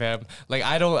ability, fam. Like,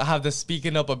 I don't have the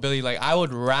speaking up ability. Like, I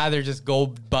would rather just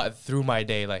go through my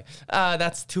day. Like,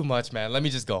 that's too much, man. Let me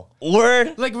just go.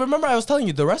 Word. Like, remember I was telling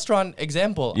you the restaurant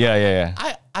example. Yeah.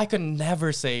 I could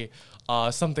never say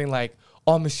something like,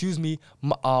 excuse me,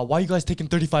 why you guys taking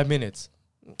 35 minutes?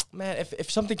 Man,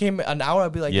 if something came an hour,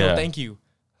 I'd be like, yo, thank you.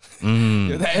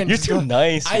 You're too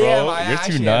nice, bro. You're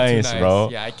too nice, bro.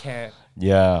 Yeah, I can't.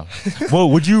 Yeah.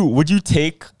 Well, would you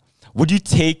take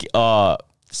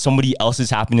somebody else's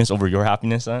happiness over your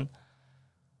happiness then?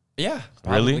 Yeah.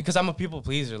 Probably. Really? Because I'm a people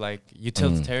pleaser. Like,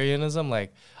 utilitarianism.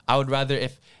 Like, I would rather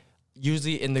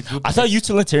usually in the group. I thought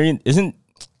utilitarianism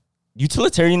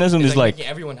is like making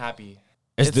everyone happy.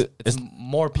 It's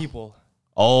more people.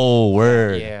 Oh,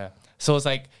 word. Yeah. So it's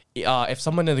like, if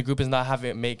someone in the group is not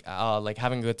having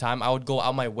a good time, I would go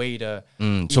out my way to.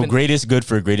 So greatest good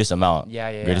for greatest amount.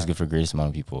 Yeah. Greatest good for greatest amount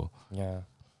of people. Yeah.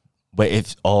 But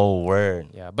word.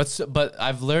 Yeah, but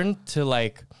I've learned to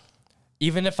like,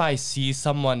 even if I see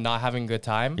someone not having a good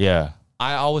time. Yeah.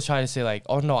 I always try to say like,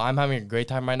 oh no, I'm having a great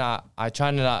time right now. I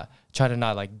try to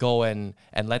not like go and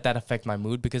let that affect my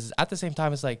mood, because at the same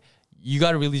time it's like you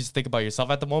gotta really just think about yourself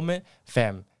at the moment,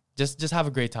 fam. Just have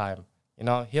a great time. You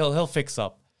know, he'll fix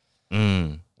up.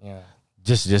 Mm. Yeah.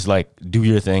 Just like do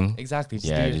your thing. Exactly.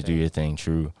 Do your thing.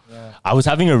 True. Yeah. I was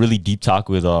having a really deep talk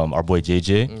with our boy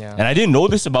JJ, Yeah. and I didn't know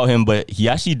this about him, but he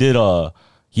actually did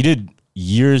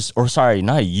years, or sorry,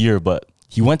 not a year, but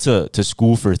he went to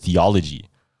school for theology.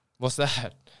 What's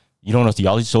that? You don't know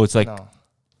theology, so it's like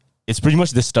it's pretty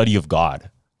much the study of God.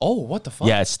 Oh, what the fuck?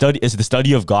 Yeah, it's the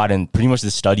study of God and pretty much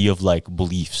the study of like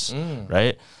beliefs,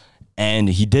 right? And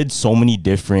he did so many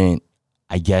different,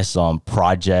 I guess,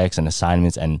 projects and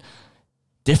assignments and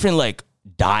different like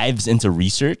dives into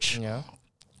research. Yeah.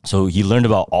 So he learned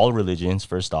about all religions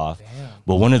first off. Damn.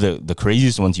 But one of the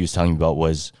craziest ones he was telling me about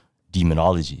was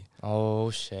demonology.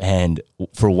 Oh shit. And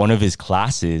for one of his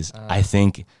classes, I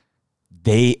think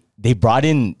they brought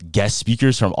in guest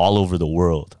speakers from all over the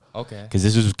world. Okay. Because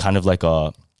this was kind of like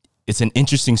it's an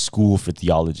interesting school for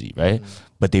theology, right?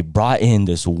 But they brought in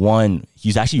this one.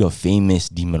 He's actually a famous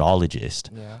demonologist.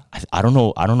 Yeah. I don't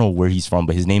know where he's from,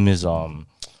 but his name is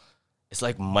it's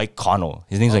like Mike Connell.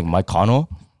 His name's like Mike Connell,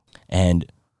 and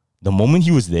the moment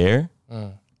he was there,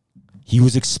 he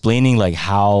was explaining like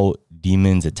how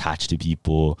demons attach to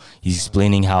people. He's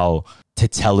explaining how to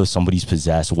tell if somebody's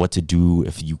possessed, what to do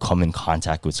if you come in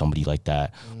contact with somebody like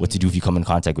that, what to do if you come in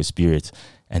contact with spirits.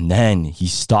 And then he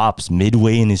stops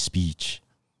midway in his speech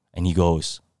and he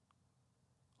goes,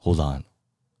 hold on,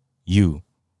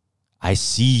 I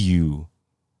see you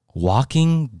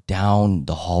walking down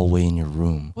the hallway in your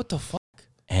room. What the fuck?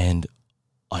 And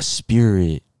a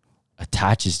spirit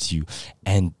attaches to you.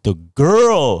 And the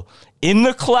girl in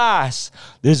the class,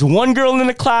 there's one girl in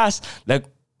the class that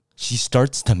she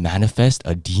starts to manifest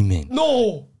a demon.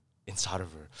 No. Inside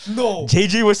of her. No.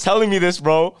 JJ was telling me this,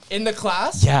 bro. In the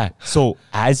class? Yeah. So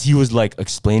as he was like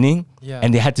explaining,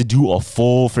 and they had to do a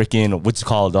full freaking, what's it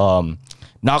called?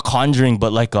 Not conjuring,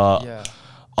 but like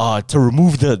to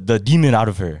remove the demon out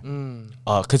of her.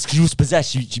 Because she was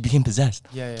possessed. She became possessed.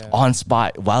 Yeah. On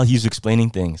spot while he was explaining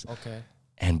things. Okay.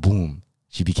 And boom,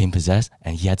 she became possessed,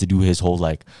 and he had to do his whole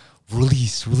like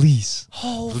release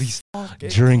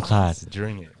during class,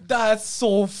 during it. That's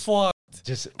so fucked.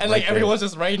 Just and like everyone's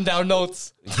just writing down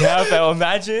notes. Yeah, but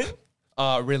imagine.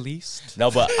 Released.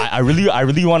 No, but I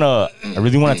really wanna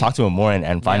talk to him more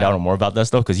and find out more about that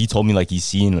stuff, because he told me like he's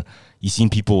seen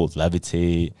people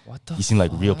levitate. What the? He's seen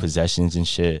like real possessions and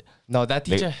shit. No, that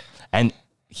teacher. Like, and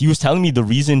he was telling me the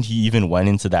reason he even went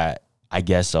into that, I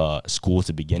guess, school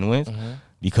to begin with,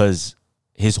 because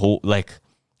his whole like,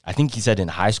 I think he said in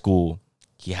high school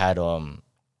he had kind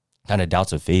of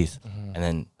doubts of faith, and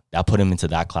then that put him into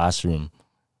that classroom,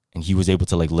 and he was able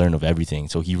to like learn of everything.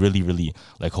 So he really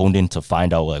like honed in to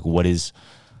find out like what is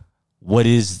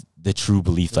the true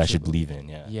belief that I should believe in.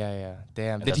 Yeah.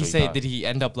 Damn. And Did he say? Did he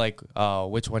end up like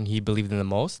which one he believed in the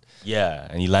most? Yeah,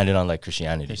 and he landed on like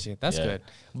Christianity. That's good.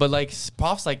 But like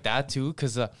profs like that too,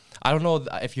 because I don't know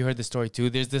if you heard the story too.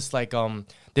 There's this like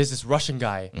there's this Russian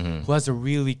guy who has a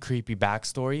really creepy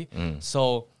backstory.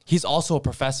 So he's also a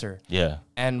professor. Yeah.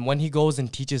 And when he goes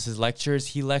and teaches his lectures,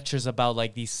 he lectures about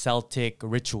like these Celtic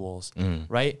rituals,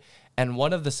 right? And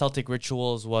one of the Celtic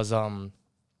rituals was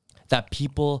that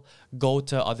people go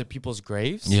to other people's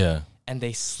graves. Yeah. And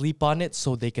they sleep on it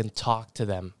so they can talk to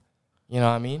them. You know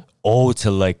what I mean? Oh,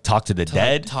 to like talk to the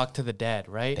dead? Like, talk to the dead,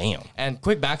 right? Damn. And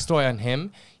quick backstory on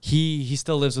him. He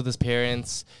still lives with his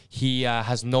parents. He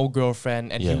has no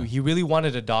girlfriend, and he really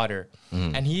wanted a daughter.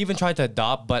 And he even tried to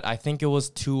adopt, but I think it was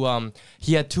too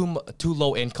he had too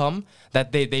low income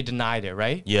that they denied it,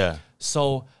 right? Yeah.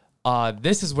 So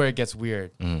this is where it gets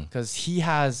weird, because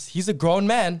he's a grown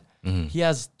man. He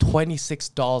has 26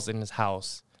 dolls in his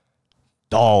house.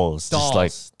 Dolls, just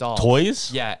like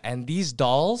toys? Yeah, and these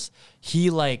dolls, he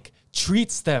like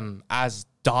treats them as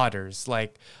daughters.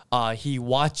 Like he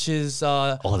watches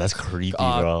oh, that's creepy,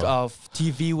 bro.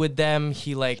 TV with them.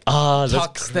 He like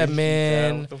tucks them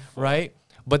in, right?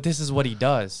 But this is what he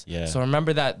does. Yeah. So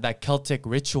remember that Celtic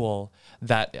ritual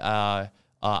that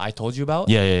I told you about?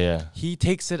 Yeah. He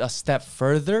takes it a step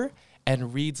further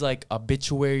and reads like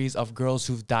obituaries of girls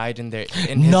who've died in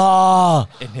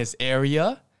his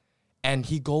area. And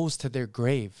he goes to their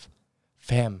grave.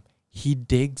 Fam, he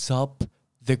digs up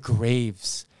the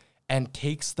graves and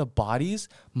takes the bodies,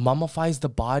 mummifies the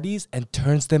bodies, and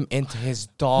turns them into his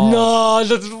dolls. No,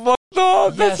 that's fucked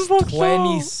up. That's fucked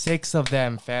 26 of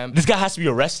them, fam. This guy has to be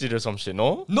arrested or some shit,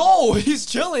 no? No, he's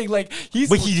chilling. Like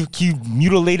But he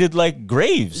mutilated like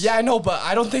graves. Yeah, I know, but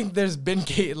I don't think there's been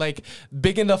like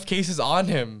big enough cases on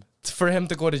him for him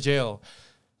to go to jail.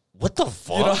 What the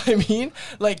fuck? You know what I mean?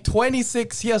 Like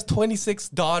 26, he has 26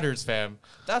 daughters, fam.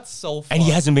 That's so fucked. And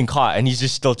he hasn't been caught, and he's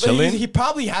just still chilling? He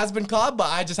probably has been caught, but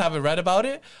I just haven't read about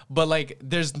it. But like,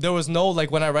 there was no,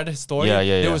 like, when I read his story,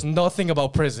 there was nothing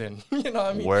about prison. You know what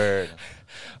I mean? Word.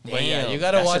 But yeah, you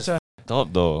gotta watch out.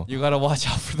 Up though. You gotta watch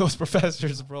out for those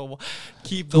professors, bro.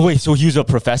 Wait, so he was a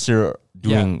professor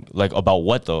doing like about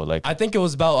what though? Like, I think it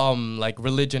was about like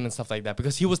religion and stuff like that,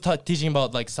 because he was teaching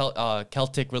about like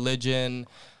Celtic religion,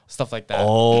 stuff like that.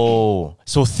 Oh,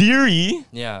 so theory.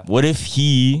 Yeah. What if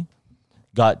he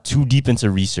got too deep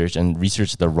into research and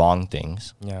researched the wrong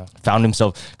things? Yeah. Found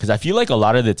himself, because I feel like a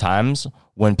lot of the times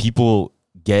when people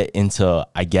get into,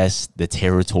 I guess, the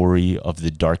territory of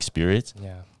the dark spirits,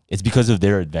 it's because of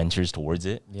their adventures towards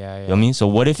it. Yeah. You know what I mean? So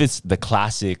what if it's the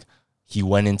classic, he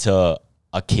went into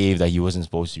a cave that he wasn't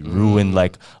supposed to, ruined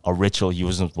like a ritual he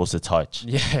wasn't supposed to touch,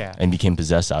 and became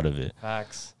possessed out of it.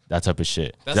 Facts. That type of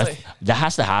shit. That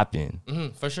has to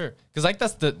happen. For sure. Because like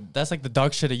that's like the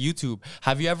dark shit of YouTube.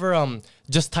 Have you ever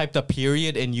just typed a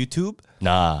period in YouTube?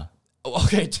 Nah.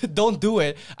 Okay, don't do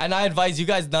it. And I advise you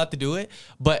guys not to do it.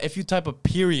 But if you type a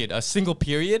period, a single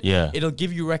period, it'll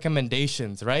give you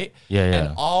recommendations, right? Yeah.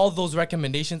 And all those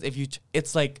recommendations,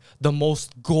 it's like the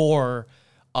most gore.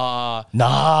 Gore.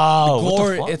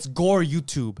 It's gore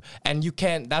YouTube, and you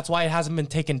can't. That's why it hasn't been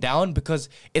taken down, because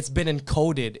it's been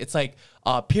encoded. It's like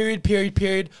period,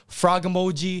 frog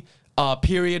emoji,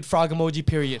 period, frog emoji,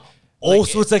 period. Oh,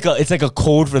 like, so it's like a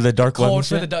code for the dark web. Code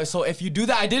for the dark. So if you do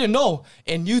that, I didn't know.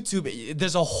 In YouTube,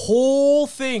 there's a whole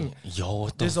thing. Yo,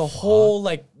 there's a whole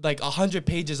like 100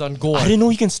 pages on gore. I didn't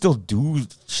know you can still do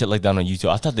shit like that on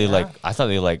YouTube. I thought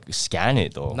they like scan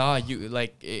it though. Nah, you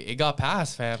like it got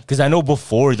passed, fam. Because I know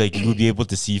before, like, you would be able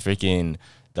to see freaking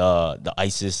the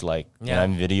ISIS, like, you know what I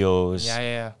mean, videos.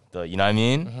 Yeah. You know what I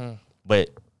mean?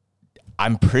 But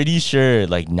I'm pretty sure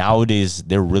like nowadays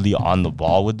they're really on the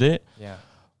ball with it. Yeah.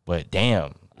 But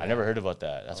damn, I never heard about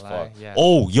that. That's fucked. Yeah.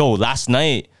 Oh, yo, last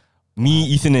night, me,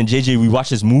 Ethan, and JJ, we watched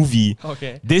this movie.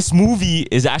 Okay. This movie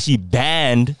is actually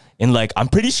banned in like, I'm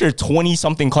pretty sure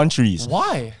 20-something countries.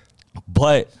 Why?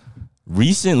 But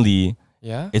recently,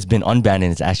 Yeah. It's been unbanned and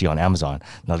it's actually on Amazon.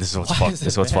 Now this is what's fucked. This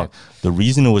is what's fucked. The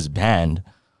reason it was banned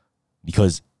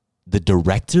because the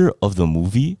director of the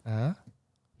movie,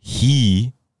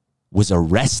 he was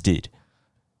arrested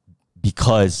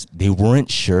because they weren't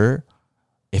sure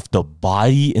if the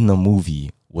body in the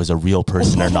movie was a real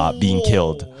person or not being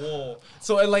killed.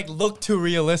 So it like looked too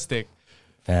realistic.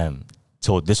 Fam.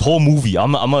 So this whole movie,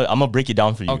 I'm gonna break it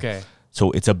down for you. Okay.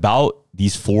 So it's about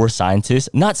these four scientists,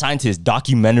 not scientists,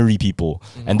 documentary people,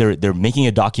 and they're making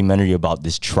a documentary about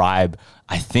this tribe.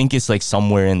 I think it's like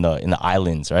somewhere in the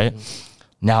islands, right?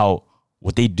 Now,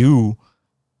 what they do,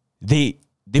 they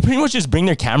pretty much just bring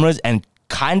their cameras and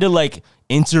kind of like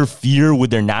interfere with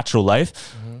their natural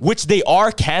life, which they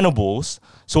are cannibals.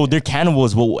 So they're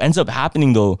cannibals. What ends up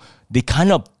happening though, they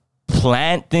kind of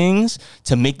plant things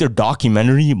to make their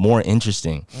documentary more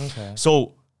interesting. Okay.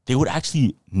 So they would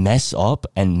actually mess up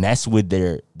and mess with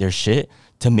their shit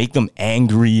to make them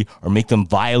angry or make them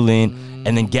violent,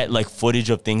 and then get like footage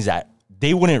of things that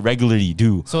they wouldn't regularly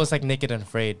do. So it's like Naked and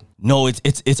Afraid. No,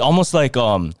 it's almost like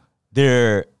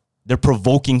they're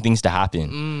provoking things to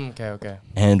happen. Okay.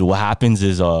 And what happens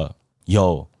is so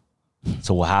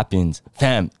what happens,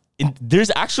 fam,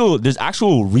 there's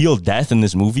actual real death in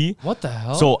this movie. What the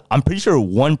hell? So I'm pretty sure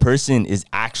one person is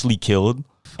actually killed,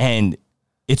 and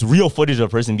it's real footage of a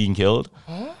person being killed.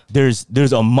 Huh? There's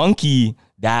a monkey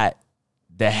that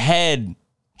the head,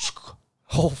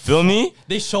 feel me?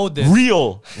 They showed this.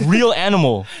 Real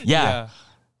animal. Yeah.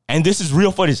 And this is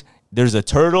real footage. There's a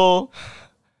turtle,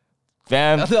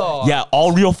 fam. No. Yeah,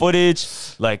 all real footage.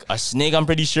 Like a snake, I'm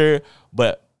pretty sure.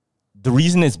 But the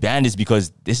reason it's banned is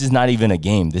because this is not even a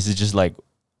game. This is just like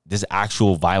this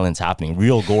actual violence happening,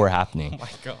 real gore happening. Oh my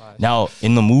God. Now,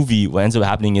 in the movie, what ends up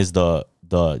happening is the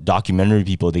documentary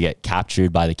people, they get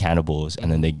captured by the cannibals, and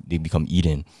then they become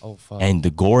eaten. Oh fuck. And the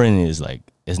gore in it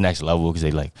is next level, because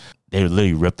they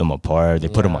literally rip them apart. They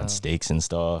put them on stakes and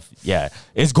stuff. Yeah,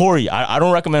 it's gory. I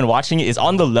don't recommend watching it. It's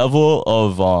on the level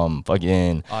of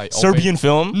fucking Serbian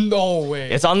film. No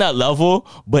way. It's on that level,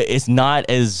 but it's not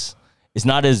as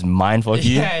mind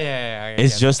fucky. Yeah.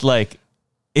 It's just like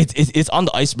it's on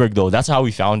the iceberg though. That's how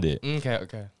we found it.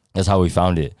 Okay. That's how we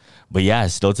found it. But yeah,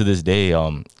 still to this day,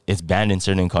 it's banned in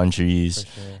certain countries,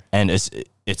 and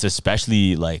it's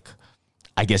especially like,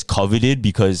 I guess, coveted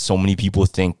because so many people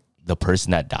think the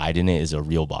person that died in it is a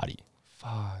real body.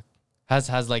 Fuck.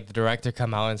 Has like the director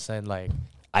come out and said like,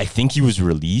 I think he was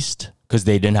released because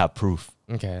they didn't have proof.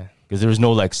 Okay. because there was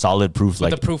no like solid proof.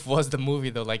 But like the proof was the movie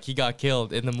though. Like he got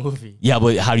killed in the movie. Yeah,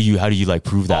 but how do you like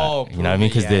prove that? You know what I mean?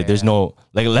 Because there's no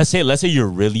like let's say you're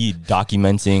really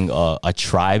documenting a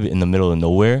tribe in the middle of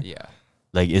nowhere. Yeah.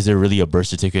 Like, is there really a birth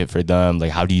certificate for them?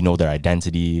 Like, how do you know their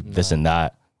identity? No. This and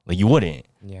that. Like, you wouldn't.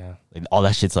 Yeah. Like all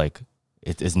that shit's like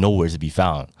it's nowhere to be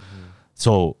found. Mm-hmm.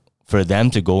 So for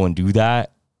them to go and do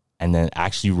that and then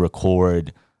actually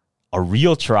record a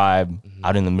real tribe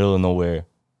out in the middle of nowhere,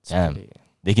 damn,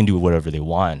 they can do whatever they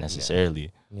want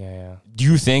necessarily. Yeah. Do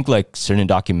you think like certain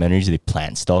documentaries they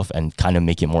plant stuff and kind of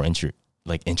make it more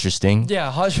interesting?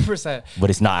 Yeah, 100%. But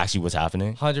it's not actually what's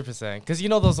happening. 100%. Because you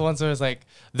know those ones where it's like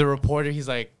the reporter, he's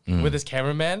like with his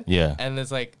cameraman. Yeah. And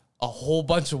there's like a whole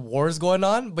bunch of wars going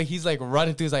on, but he's like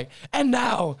running through. He's like, and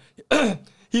now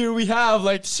here we have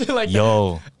like shit like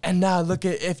yo. That. And now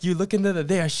if you look into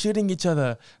they are shooting each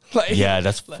other. Like, yeah,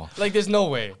 that's like there's no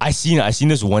way. I seen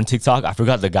this one TikTok. I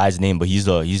forgot the guy's name, but he's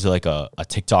like a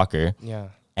TikToker. Yeah.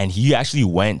 And he actually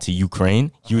went to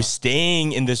Ukraine. He was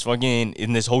staying in this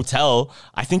hotel.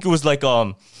 I think it was like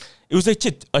a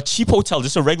cheap hotel,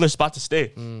 just a regular spot to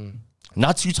stay.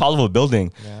 Not too tall of a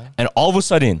building. Yeah. And all of a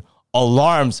sudden,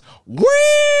 alarms. And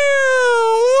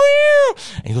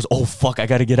he goes, "Oh fuck, I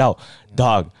gotta get out." Yeah.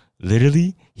 Dog,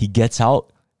 literally, he gets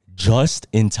out just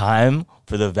in time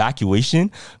for the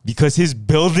evacuation because his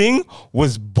building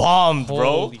was bombed,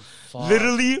 bro. Fuck.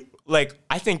 Literally, like,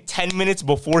 I think 10 minutes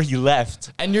before he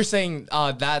left. And you're saying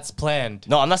that's planned?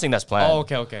 No, I'm not saying that's planned. Oh,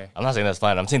 okay. I'm not saying that's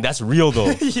planned. I'm saying that's real,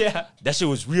 though. Yeah. That shit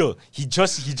was real. He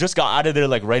just got out of there,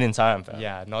 like, right in time, fam.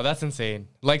 Yeah, no, that's insane.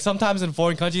 Like, sometimes in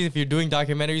foreign countries, if you're doing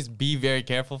documentaries, be very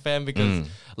careful, fam, because,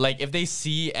 like, if they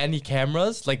see any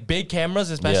cameras, like, big cameras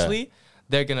especially,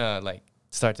 they're gonna, like,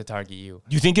 start to target you.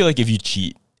 Do you think, like, if you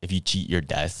cheat your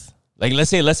death? Like, let's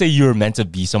say you were meant to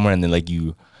be somewhere and then, like,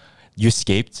 you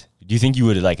escaped. Do you think you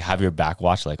would like have your back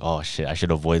watch like, oh shit, I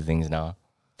should avoid things now?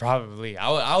 Probably.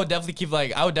 I would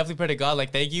definitely I would definitely pray to God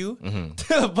like, thank you.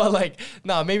 But like,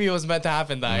 nah, maybe it was meant to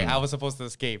happen that I was supposed to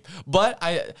escape. But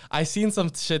I seen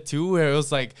some shit too where it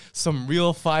was like some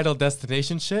real Final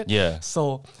Destination shit. Yeah.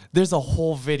 So there's a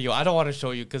whole video. I don't want to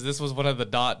show you because this was one of the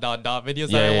dot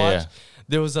videos that I watched. Yeah.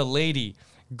 There was a lady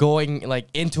going like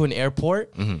into an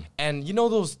airport, and you know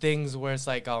those things where it's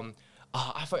like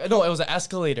I forgot, no, it was an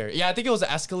escalator. Yeah, I think it was an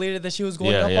escalator that she was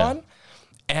going up on.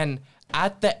 And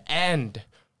at the end,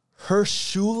 her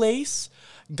shoelace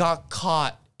got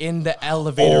caught in the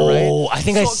elevator, right? Oh, I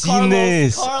think I seen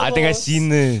this. I think I seen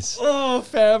this. Oh,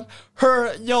 fam.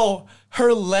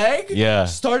 Her leg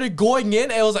started going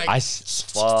in. And it was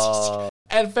like...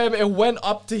 And fam, it went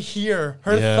up to here.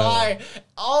 Her thigh.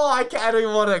 Oh, I don't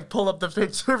even want to pull up the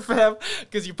picture, fam,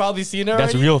 because you've probably seen her.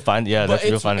 That's already. Real fun. Yeah, but that's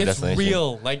real Final Destination. It's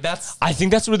real. Like that's. I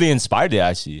think that's where they inspired it,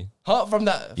 actually. Huh? From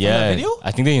that video?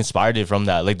 I think they inspired it from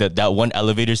that. Like that one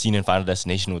elevator scene in Final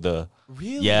Destination with the.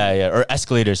 Really? Yeah. Or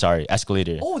escalator. Sorry,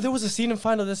 escalator. Oh, there was a scene in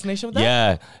Final Destination with that.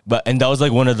 Yeah, and that was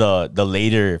like one of the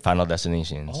later Final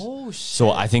Destinations. Oh shit!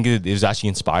 So I think it was actually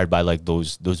inspired by like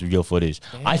those real footage.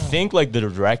 Damn. I think like the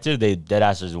director, they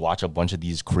deadass watch a bunch of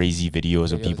these crazy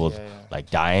videos of people like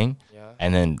dying,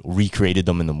 and then recreated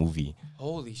them in the movie.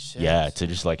 Holy shit! Yeah, to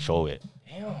just like show it.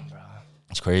 Damn, bro.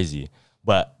 It's crazy,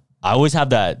 but I always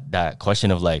have that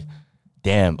question of like,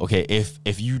 damn, okay,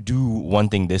 if you do one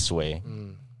thing this way.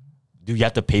 Do you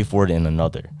have to pay for it in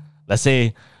another? Let's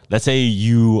say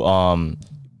you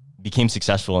became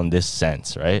successful in this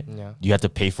sense, right? Yeah. Do you have to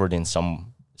pay for it in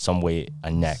some way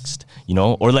next, you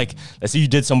know? Or like, let's say you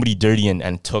did somebody dirty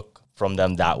and took from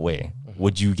them that way.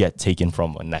 Would you get taken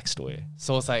from a next way?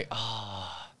 So it's like, I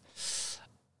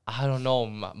don't know.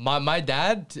 My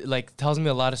dad like tells me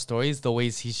a lot of stories, the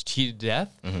ways he's cheated to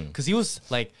death. Because he was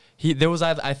like, there was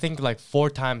I think like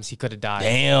 4 times he could have died.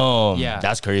 Damn. Yeah.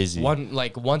 That's crazy.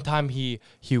 One time he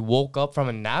woke up from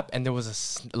a nap and there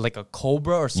was a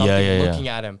cobra or something looking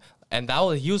at him. And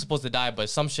he was supposed to die, but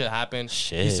some shit happened.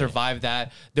 He survived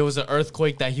that. There was an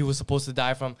earthquake that he was supposed to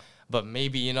die from, but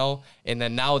maybe, you know, and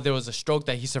then now there was a stroke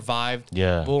that he survived.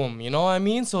 Yeah. Boom. You know what I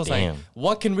mean? So it's like,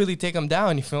 what can really take him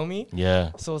down? You feel me?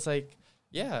 Yeah. So it's like,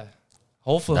 yeah.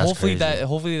 Hopefully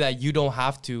that you don't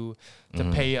have to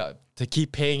pay to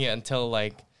keep paying it until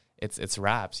like it's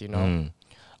wraps, you know.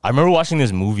 I remember watching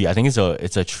this movie. I think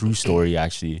it's a true story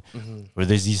actually, where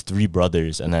there's these 3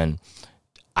 brothers, and then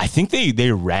I think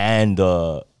they ran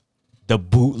the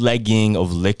bootlegging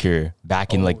of liquor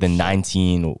back in like the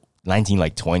 19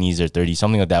 like 20s or 30s,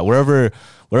 something like that. Wherever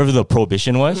the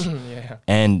prohibition was,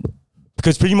 and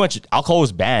because pretty much alcohol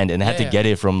was banned, and they had to get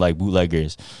it from like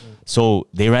bootleggers. So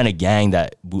they ran a gang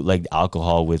that bootlegged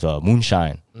alcohol with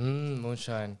moonshine.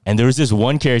 Moonshine. And there was this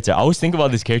one character. I always think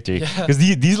about this character because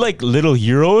these like little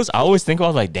heroes. I always think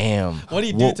about like, damn. What do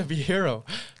you do to be a hero?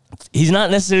 He's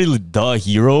not necessarily the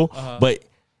hero, but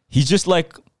he's just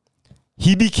like,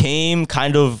 he became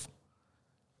kind of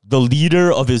the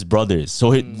leader of his brothers.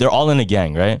 So they're all in a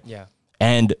gang, right? Yeah.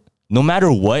 And no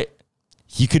matter what,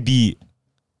 he could be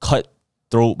cut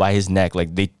throat by his neck.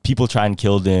 Like people try and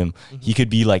kill him. He could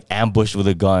be like ambushed with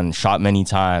a gun, shot many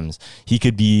times. He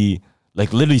could be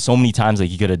like literally so many times like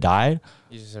he could have died.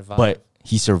 But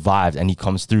he survived and he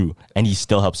comes through and he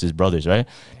still helps his brothers, right?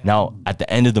 Yeah. Now, at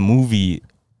the end of the movie,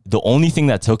 the only thing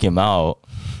that took him out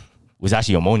was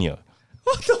actually ammonia.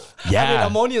 What the yeah. I mean,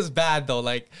 ammonia is bad though.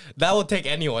 Like that will take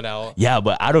anyone out. Yeah,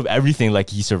 but out of everything, like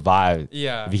he survived.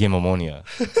 Yeah. It became ammonia.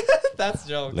 That's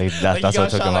joke. Like that's what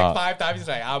took him out. 5 times. He's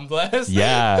like, I'm blessed.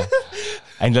 Yeah.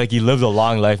 And like he lived a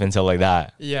long life until like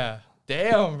that. Yeah.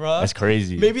 Damn, bro. That's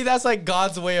crazy. Maybe that's like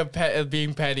God's way of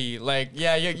being petty. Like,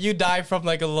 yeah, you die from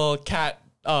like a little cat.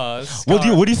 Scar. What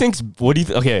do you think?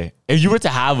 Okay, if you were to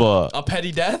have a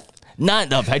petty death,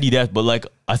 not a petty death, but like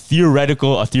a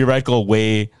theoretical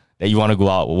way that you want to go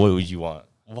out, what would you want?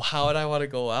 How would I want to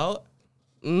go out?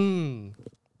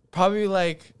 Probably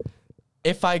like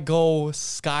if I go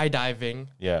skydiving.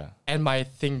 Yeah. And my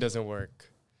thing doesn't work.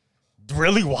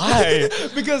 Really? Why?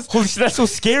 Because holy shit, that's so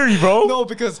scary, bro. No,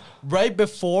 because right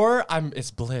before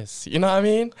it's bliss. You know what I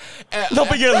mean? No,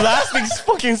 but your last thing's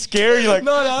fucking scary. Like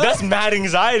no. That's mad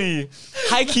anxiety.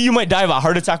 High key, you might die of a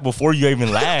heart attack before you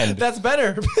even land. That's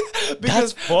better.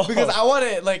 because I want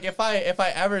it like if I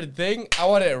ever think I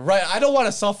want it right. I don't want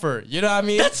to suffer. You know what I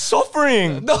mean? That's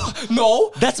suffering.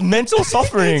 No. That's mental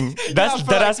suffering. That's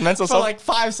that's mental suffering. For like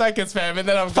 5 seconds, fam, and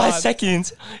then I'm gone. 5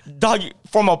 seconds, dog.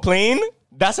 From a plane.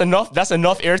 That's enough. That's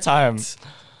enough airtime.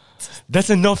 That's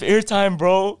enough airtime,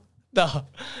 bro. No.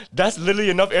 That's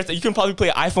literally enough airtime. You can probably play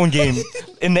an iPhone game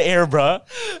in the air, bro.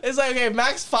 It's like, okay,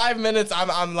 max 5 minutes.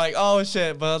 I'm like, oh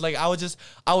shit. But like, I would.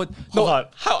 Hold on.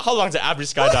 How long is the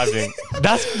average skydiving?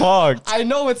 That's fucked. I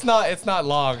know it's not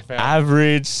long, fam.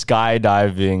 Average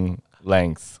skydiving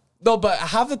length. No, but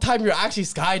half the time you're actually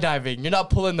skydiving. You're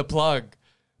not pulling the plug.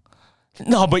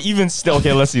 No, but even still,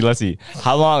 okay, let's see.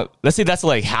 How long? Let's say that's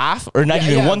like half or not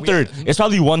even 1/3. It's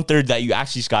probably 1/3 that you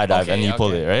actually skydive and you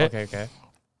pull it, right? Okay.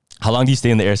 How long do you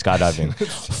stay in the air skydiving?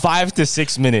 5 to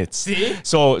 6 minutes. See?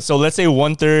 So let's say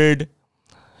 1/3.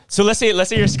 So let's say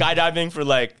you're skydiving for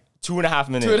like 2.5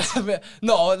 minutes. 2.5 minutes.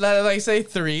 No, like say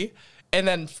 3. And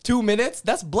then 2 minutes,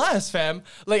 that's blessed, fam.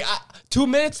 Like 2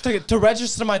 minutes to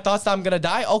register my thoughts that I'm gonna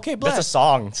die. Okay, blessed. That's a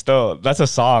song. Still, that's a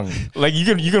song. Like you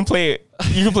can play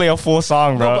a full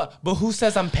song, bro. No, but who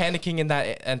says I'm panicking in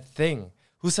that thing?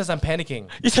 Who says I'm panicking?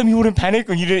 You tell me you wouldn't panic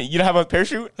when you didn't have a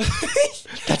parachute?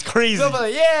 That's crazy. No,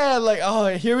 but yeah, like oh,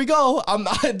 here we go.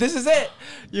 This is it.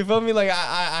 You feel me? Like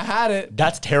I had it.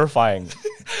 That's terrifying.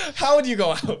 How would you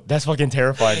go out? That's fucking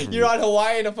terrifying. You're on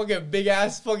Hawaii and a fucking big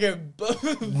ass fucking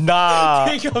nah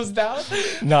thing comes down.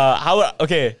 Nah,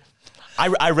 okay.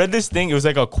 I read this thing. It was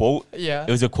like a quote. Yeah.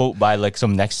 It was a quote by like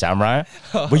some next samurai.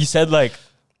 But he said like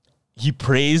he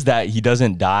prays that he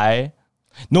doesn't die.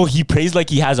 No, he prays like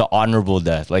he has an honorable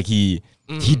death. Like he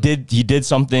did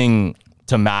something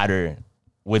to matter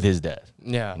with his death.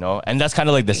 Yeah. You know? And that's kind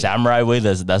of like the samurai way.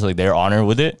 That's like their honor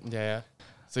with it. Yeah.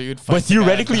 So you'd fight. But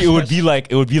theoretically it would be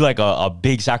like a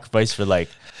big sacrifice for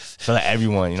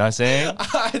everyone, you know what I'm saying?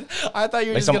 I thought you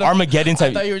were like just some gonna, Armageddon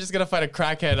type. I thought you were just gonna fight a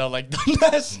crackhead on like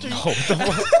the street. No,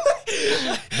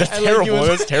 that's terrible.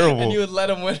 That's terrible. And you would let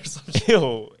him win or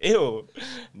something. Ew.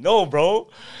 No, bro.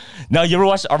 Now you ever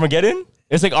watched Armageddon?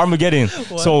 It's like Armageddon.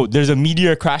 What? So there's a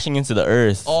meteor crashing into the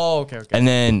earth. Oh, okay. And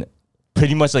then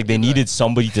pretty much like they needed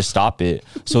somebody to stop it.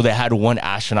 So they had one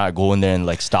astronaut go in there and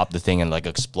like stop the thing and like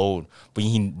explode. But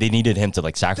they needed him to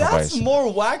like sacrifice. That's more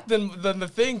whack than the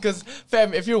thing. Because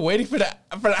fam, if you're waiting for the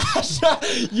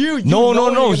astronaut, you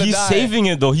no. He's saving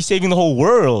it though. He's saving the whole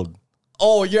world.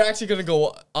 Oh, you're actually gonna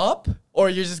go up, or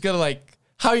you're just gonna like?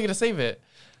 How are you gonna save it?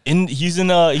 He's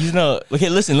in a okay,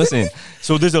 listen.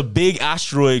 So there's a big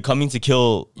asteroid coming to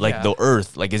kill like the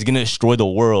Earth. Like it's gonna destroy the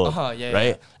world. Right?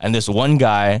 Yeah. And this one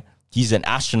guy, he's an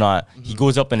astronaut. Mm-hmm. He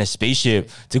goes up in a spaceship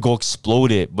to go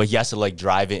explode it, but he has to like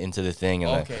drive it into the thing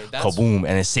and like kaboom,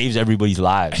 and it saves everybody's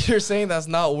lives. You're saying that's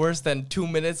not worse than 2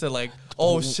 minutes of like,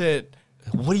 oh shit.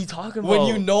 What are you talking about? When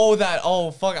you know that,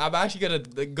 oh fuck, I'm actually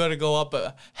gonna go up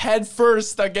head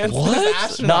first against this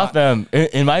astronaut. Not fam.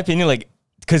 In my opinion, like,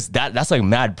 cause that's like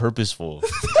mad purposeful.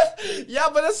 Yeah,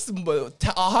 but that's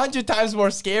 100 times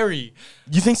more scary.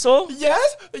 You think so?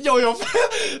 Yes? Yo,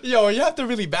 you have to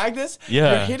really bag this.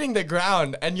 Yeah. You're hitting the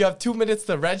ground and you have 2 minutes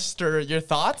to register your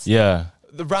thoughts. Yeah.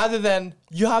 Rather than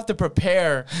you have to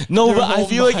prepare. No, but I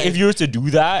feel like if you were to do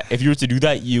that,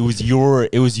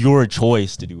 it was your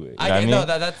choice to do it. I know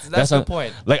that's the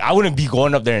point. Like I wouldn't be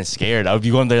going up there and scared. I would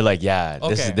be going there like, yeah,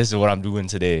 Okay. this is what I'm doing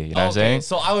today. You know what I'm saying?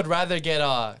 So I would rather get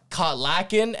caught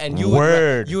lacking, and you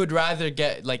would rather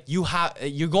get like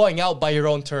you're going out by your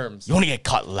own terms. You want to get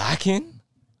caught lacking?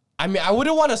 I mean, I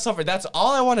wouldn't want to suffer. That's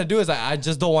all I want to do is I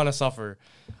just don't want to suffer.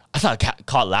 I thought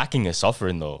caught lacking is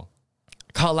suffering though.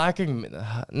 Caught lacking?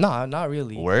 No, not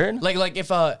really. Word? Like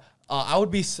if I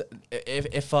would be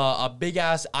if a big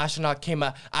ass astronaut came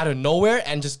out of nowhere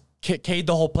and just K'd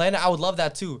the whole planet, I would love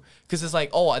that too. Cause it's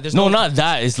like, oh, there's not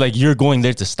that. It's like you're going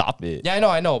there to stop it. Yeah,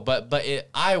 I know. But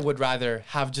I would rather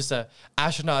have just a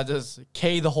astronaut just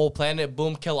K the whole planet,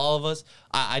 boom, kill all of us.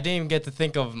 I didn't even get to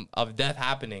think of death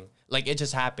happening. Like it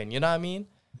just happened. You know what I mean?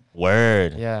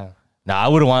 Word. Yeah. Nah, I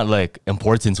would want like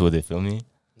importance with it. Feel me?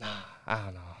 Nah, I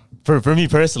don't know. For me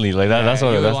personally, like that. That's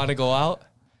what you would want to go out.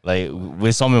 Like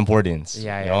with some importance.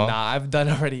 Yeah. You know? Nah, I've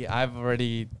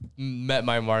already met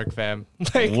my mark, fam.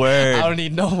 Like, Word. I don't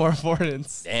need no more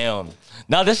importance. Damn.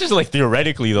 Now that's just like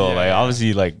theoretically though. Yeah, like yeah.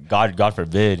 obviously, like God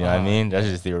forbid. You know what I mean? That's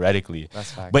just theoretically.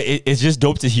 That's facts. But it's just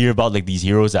dope to hear about like these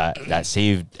heroes that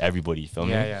saved everybody. Feel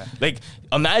me? Yeah. Like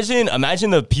imagine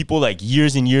the people like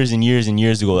years and years and years and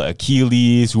years ago, like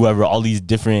Achilles, whoever, all these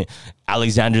different,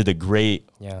 Alexander the Great.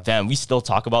 Yeah. Fam, we still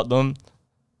talk about them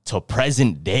to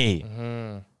present day.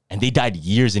 Mm-hmm. And they died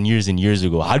years and years and years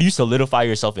ago. How do you solidify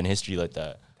yourself in history like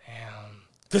that? Damn.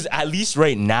 Because at least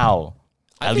right now,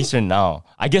 I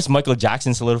guess Michael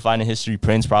Jackson solidified in history.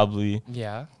 Prince probably.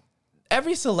 Yeah.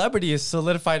 Every celebrity is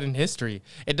solidified in history.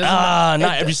 It doesn't.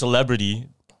 Not every celebrity.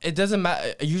 It doesn't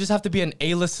matter. You just have to be an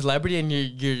A-list celebrity, and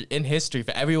you're in history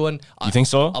for everyone. You think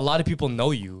so? A lot of people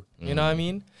know you. You know what I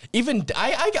mean? Even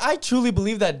I truly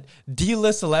believe that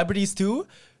D-list celebrities too.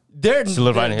 They're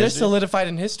solidified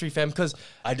in history, fam. Because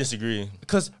I disagree.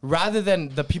 Because rather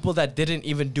than the people that didn't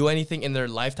even do anything in their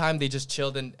lifetime, they just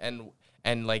chilled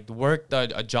and like worked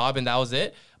a job and that was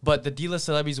it. But the D-list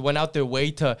celebrities went out their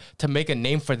way to make a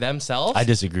name for themselves. I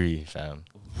disagree, fam.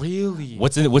 Really?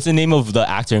 What's the name of the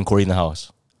actor in Corey in the House?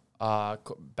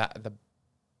 Fuck, I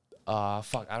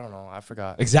don't know. I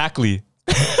forgot. Exactly.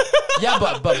 Yeah,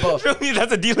 but Feel me?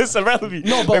 That's a D-list celebrity.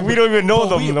 No, but like, we don't even know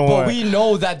them no more. But we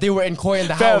know that they were in Corey in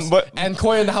the House, and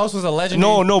Corey in the House was a legend.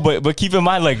 No, but keep in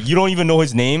mind, like you don't even know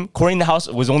his name. Corey in the House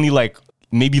was only like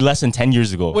maybe less than 10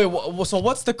 years ago. Wait, so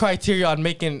what's the criteria on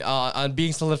making on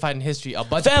being solidified in history? A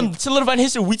bunch Fam, solidified in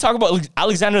history. We talk about like,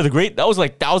 Alexander the Great. That was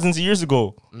like thousands of years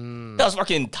ago. That was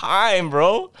fucking time,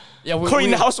 bro. Yeah, Corey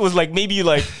in the House was like maybe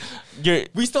like.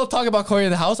 We still talk about Corey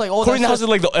in the House, like Corey in the House is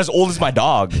like as old as my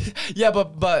dog. Yeah,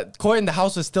 but Corey in the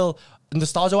House is still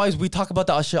nostalgia wise. We talk about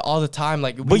that shit all the time.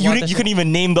 Like, but you couldn't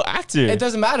even name the actor. It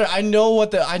doesn't matter. I knew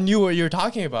what you're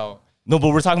talking about. No, but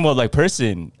we're talking about like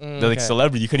person, the like okay.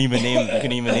 celebrity. You couldn't even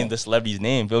name the celebrity's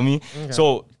name. Feel me? Okay.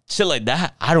 So shit like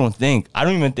that, I don't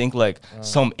even think like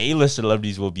some A-list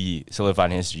celebrities will be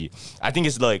solidified in history. I think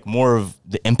it's like more of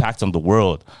the impact on the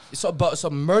world. So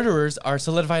murderers are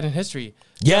solidified in history.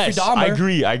 Yes, I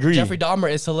agree. Jeffrey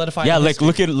Dahmer is solidified. Yeah, in like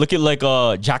history. look at like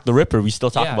Jack the Ripper. We still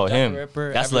talk about Jack him. The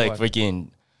Ripper, that's everyone. like freaking.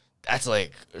 That's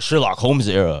like Sherlock Holmes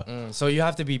era. So you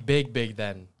have to be big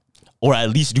then. Or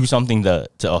at least do something to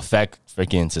affect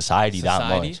freaking society that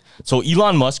much. So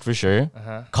Elon Musk for sure,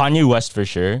 Kanye West for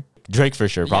sure, Drake for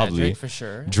sure, probably. Yeah, Drake for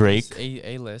sure. Drake.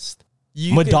 A-list.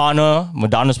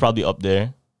 Madonna's probably up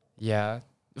there. Yeah.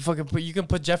 You can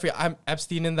put Jeffrey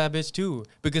Epstein in that bitch too,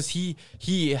 because he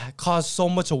caused so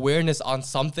much awareness on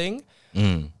something,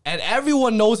 and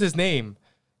everyone knows his name.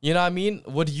 You know what I mean?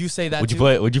 Would you say that?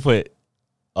 Would you put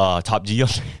Top G on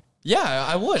there? Yeah,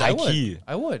 I would.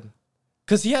 I would.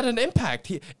 Because he had an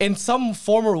impact. In some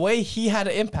form or way, he had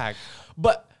an impact.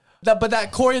 But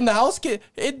that Corey in the House kid,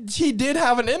 he did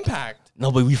have an impact.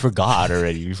 No, but we forgot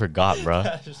already. We forgot, bro.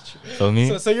 Feel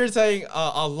me? So you're saying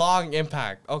a long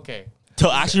impact. Okay.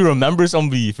 To actually remember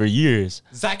somebody for years.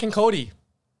 Zach and Cody,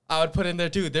 I would put in there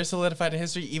too. They're solidified in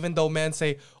history, even though men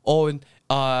say, but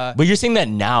you're saying that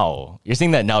now.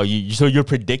 So you're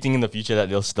predicting in the future that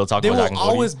they'll still talk about Zach and Cody? They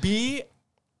will always be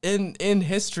in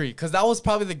history, because that was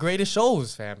probably the greatest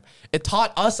shows, fam. It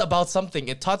taught us about something.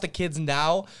 It taught the kids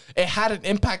now. It had an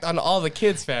impact on all the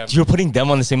kids, fam. You're putting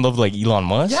them on the same level like Elon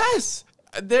Musk? Yes.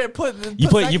 You put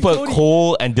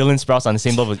Cole and Dylan Sprouse on the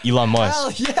same level as Elon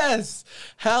Musk.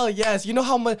 Hell yes. You know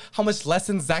how much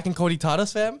lessons Zach and Cody taught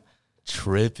us, fam?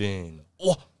 Tripping.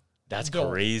 Oh, that's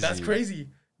crazy. That's crazy.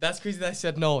 That's crazy that I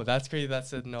said no. That's crazy that I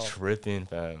said no. Tripping,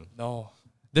 fam. No.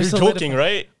 You're joking,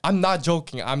 right? I'm not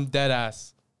joking. I'm dead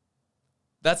ass.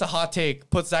 That's a hot take.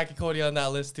 Put Zach and Cody on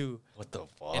that list too. What the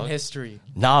fuck? In history.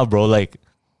 Nah, bro. Like,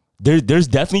 there's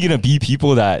definitely gonna be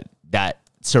people that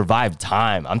survive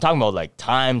time. I'm talking about like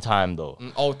time though.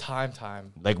 Oh,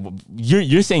 time. Like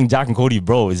you're saying Zach and Cody,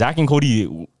 bro. Zach and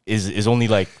Cody is only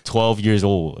like 12 years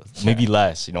old, maybe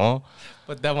less, you know?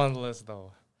 Put them on the list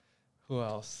though. Who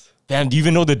else? Damn, do you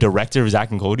even know the director of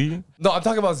Zach and Cody? No, I'm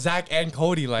talking about Zach and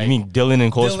Cody. Like, you mean Dylan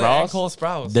and Cole Sprouse? And Cole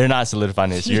Sprouse. They're not solidifying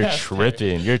this. You're Yes,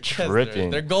 tripping. You're tripping.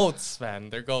 They're goats, man.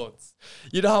 They're goats.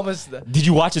 You know how much... Did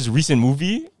you watch his recent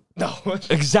movie? No.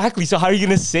 Exactly. So how are you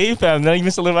gonna say, fam? Not even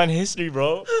solidifying history,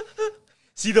 bro.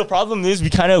 See, the problem is we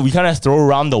kind of throw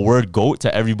around the word GOAT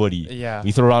to everybody. Yeah.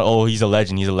 We throw around, oh, he's a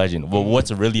legend. Well, what's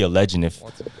really a legend?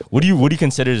 What do you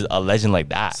consider a legend like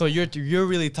that? So you're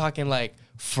really talking like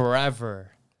forever.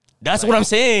 That's what I'm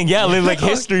saying. Yeah, like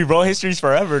history, bro. History's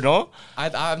forever, no?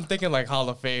 I'm thinking like Hall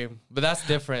of Fame, but that's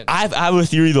different. I have a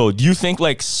theory though. Do you think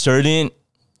like certain?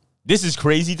 This is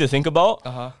crazy to think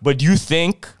about. But do you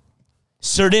think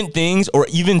certain things or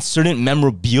even certain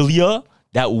memorabilia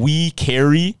that we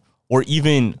carry or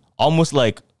even almost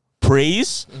like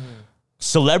praise,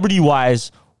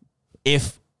 celebrity-wise,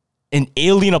 if an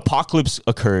alien apocalypse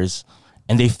occurs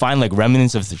and they find like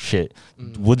remnants of the shit,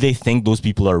 would they think those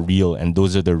people are real and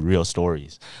those are their real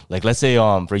stories? Like, let's say,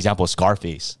 for example,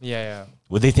 Scarface. Yeah.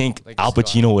 Would they think like Al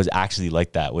Pacino was actually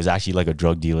like that? Was actually like a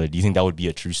drug dealer? Do you think that would be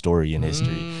a true story in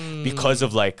history? Because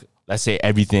of like, let's say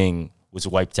everything was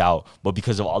wiped out, but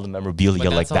because of all the memorabilia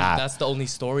like that. That's the only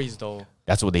stories though.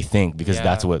 That's what they think because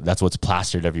that's what's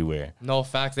plastered everywhere. No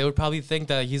facts. They would probably think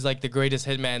that he's like the greatest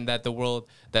hitman that the world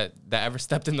that ever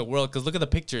stepped in the world. Because look at the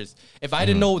pictures. If I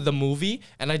didn't know the movie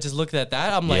and I just looked at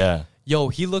that, I'm like, yo,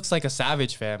 he looks like a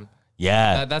savage, fam.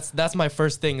 Yeah, that's my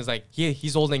first thing. Is like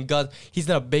he's holding guns. He's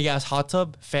in a big ass hot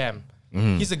tub, fam.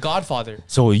 He's a godfather.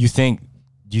 So do you think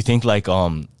like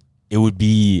it would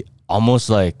be almost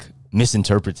like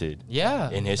misinterpreted?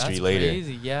 In history that's later.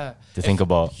 Crazy, yeah. To think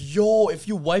about. If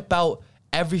you wipe out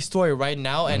every story right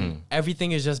now and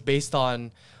everything is just based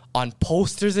on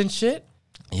posters and shit.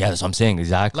 Yeah, that's what I'm saying.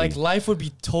 Exactly. Like life would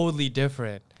be totally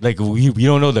different. Like we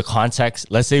don't know the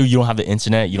context. Let's say you don't have the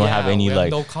internet, you don't have any we have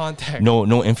like no context.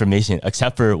 No information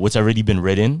except for what's already been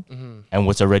written and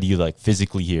what's already like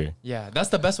physically here. Yeah, that's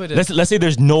the best way to let's say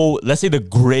let's say the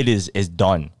grid is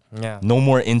done. Yeah. No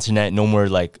more internet, no more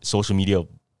like social media.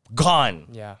 Gone.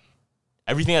 Yeah.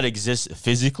 Everything that exists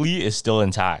physically is still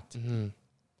intact.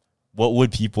 What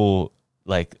would people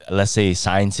like, let's say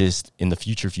scientists in the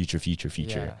future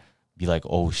be like,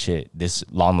 oh shit, this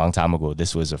long time ago,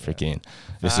 this was a freaking,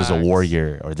 this was a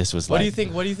warrior, or this was What do you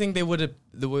think they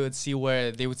would see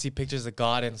where they would see pictures of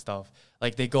God and stuff?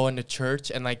 Like they go into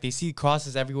church and like they see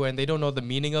crosses everywhere and they don't know the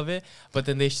meaning of it, but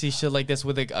then they see shit like this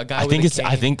with a guy.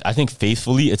 I think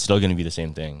faithfully it's still gonna be the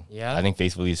same thing. Yeah. I think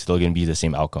faithfully it's still gonna be the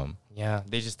same outcome. Yeah.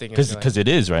 They just think because it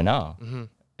is right now.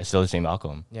 It's still the same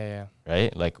outcome. Yeah.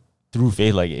 Right. Like through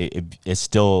faith, like it's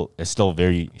still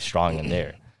very strong in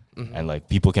there, and like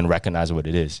people can recognize what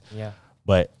it is. Yeah.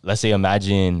 But let's say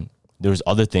imagine there's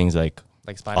other things like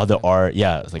Spider-Man. other art.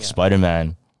 Yeah. Like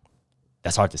Spider-Man.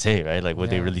 That's hard to say, right? Like,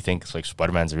 would they really think like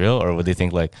Spider-Man's real, or would they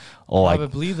think like, oh,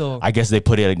 probably though. I guess they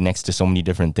put it like, next to so many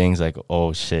different things. Like,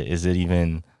 oh shit, is it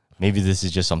even? Maybe this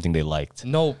is just something they liked.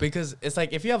 No, because it's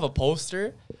like if you have a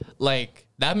poster, like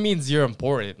that means you're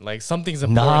important. Like something's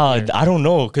important. Nah, here. I don't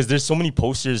know, because there's so many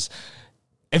posters.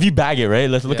 If you bag it, right?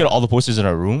 Let's look at all the posters in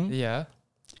our room. Yeah.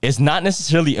 It's not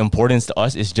necessarily importance to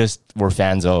us. It's just we're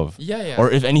fans of. Yeah.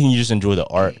 Or if anything, you just enjoy the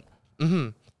art.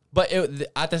 But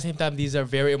at the same time, these are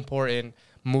very important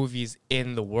movies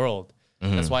in the world.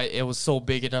 That's why it was so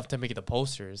big enough to make the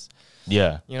posters.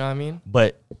 Yeah. You know what I mean?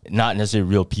 But not necessarily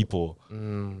real people.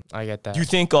 I get that. Do you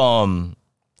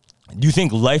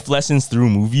think life lessons through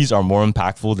movies are more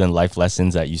impactful than life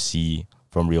lessons that you see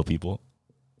from real people?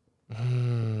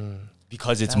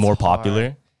 Because it's more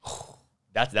popular?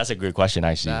 That's a great question,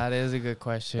 actually. That is a good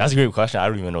question. That's a great question. I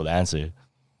don't even know the answer.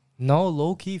 No,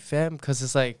 low key, fam, because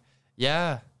it's like,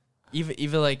 yeah,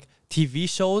 even like TV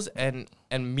shows and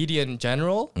media in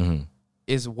general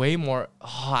is way more.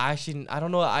 Actually, I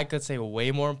don't know. I could say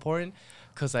way more important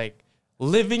because like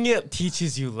living it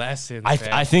teaches you lessons.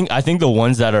 I think the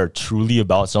ones that are truly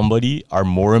about somebody are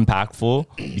more impactful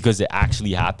because it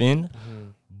actually happened.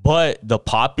 But the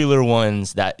popular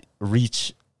ones that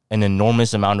reach an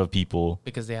enormous amount of people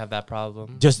because they have that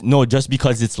problem. Just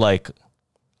because it's like,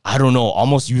 I don't know,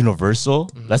 almost universal.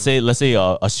 Let's say a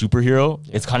superhero.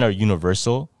 It's kind of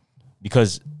universal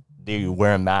because they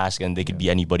wear a mask and they could be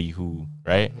anybody who,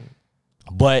 right?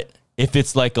 But if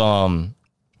it's like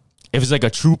a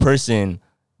true person,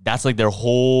 that's like their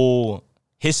whole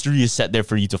history is set there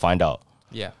for you to find out.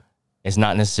 Yeah. It's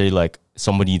not necessarily like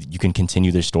somebody you can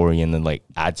continue their story and then like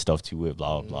add stuff to it,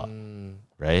 blah, blah, blah.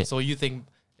 Right? So you think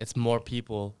it's more on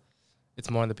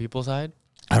the people side?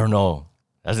 I don't know.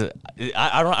 I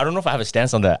don't know if I have a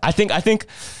stance on that. I think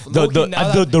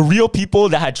the real people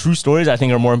that had true stories, I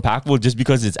think, are more impactful just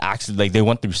because it's actually like they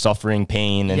went through suffering,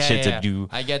 pain, and I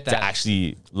get that. to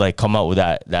actually like come out with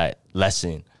that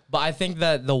lesson. But I think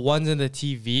that the ones in the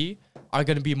TV are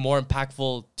gonna be more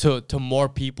impactful to more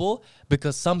people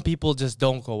because some people just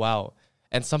don't go out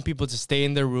and some people just stay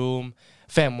in their room.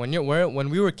 Fam, when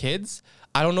we were kids,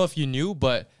 I don't know if you knew,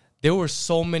 but there were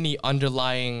so many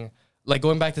underlying. Like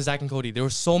going back to Zach and Cody, there were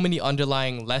so many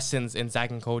underlying lessons in Zach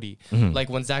and Cody. Like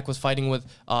when Zach was fighting with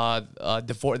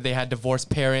they had divorced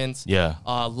parents. Yeah.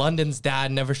 London's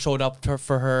dad never showed up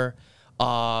for her.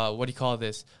 What do you call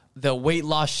this? The weight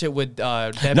loss shit with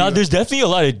Debbie. No, there's definitely a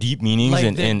lot of deep meanings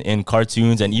like in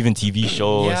cartoons and even TV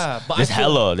shows. Yeah, but there's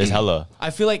hella.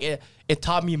 I feel like it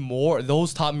taught me more.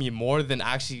 Those taught me more than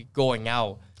actually going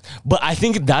out. But I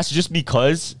think that's just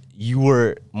because you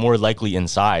were more likely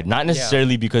inside, not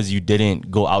necessarily because you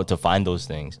didn't go out to find those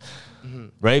things,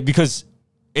 right? Because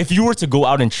if you were to go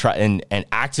out and try and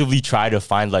actively try to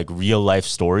find like real life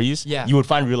stories, you would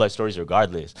find real life stories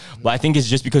regardless. But I think it's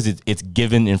just because it's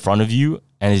given in front of you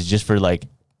and it's just for like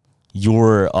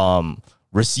your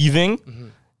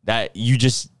receiving that you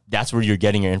just that's where you're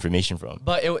getting your information from.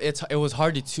 But it was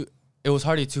hard to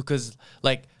because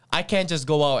like I can't just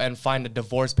go out and find a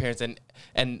divorced parents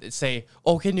and say,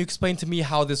 oh, can you explain to me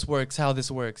how this works,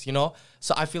 you know?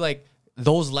 So I feel like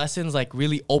those lessons like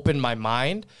really opened my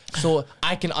mind so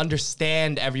I can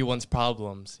understand everyone's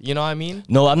problems. You know what I mean?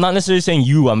 No, I'm not necessarily saying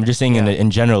you. I'm just saying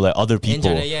in general, like other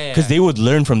people. Because they would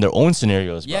learn from their own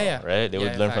scenarios, bro, right? They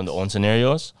would learn from their own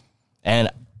scenarios. And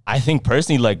I think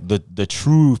personally, like the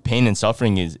true pain and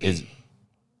suffering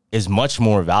is much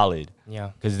more valid.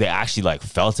 Yeah. Because they actually like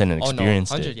felt it and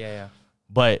experienced it. Yeah.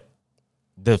 But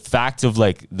the fact of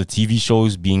like the TV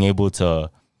shows being able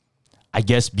to, I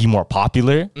guess, be more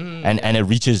popular and it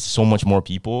reaches so much more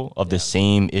people of the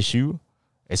same issue,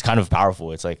 it's kind of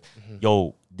powerful. It's like,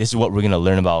 yo, this is what we're going to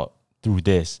learn about through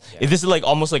this. If this is like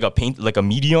almost like a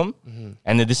medium,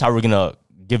 and then this is how we're going to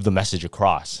give the message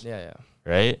across. Yeah.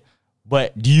 Right?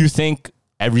 But do you think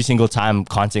every single time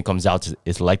content comes out,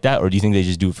 it's like that? Or do you think they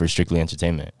just do it for strictly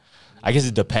entertainment? I guess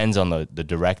it depends on the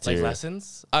director. Like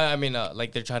lessons? I mean,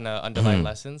 like they're trying to underline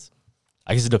lessons.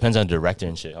 I guess it depends on the director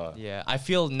and shit, huh? Yeah, I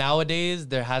feel nowadays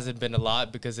there hasn't been a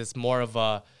lot because it's more of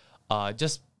a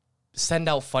just send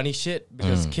out funny shit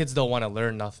because kids don't want to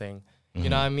learn nothing. You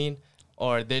know what I mean?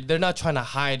 Or they're not trying to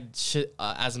hide shit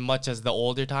as much as the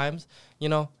older times, you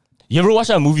know? You ever watch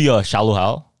that movie, Shallow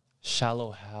Hal? Shallow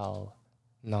Hal.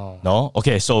 No. No?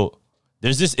 Okay, so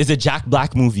it's a Jack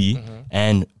Black movie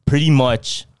and pretty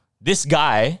much this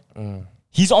guy,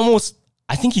 he's almost,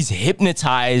 I think he's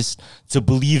hypnotized to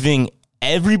believing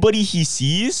everybody he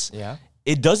sees. Yeah.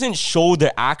 It doesn't show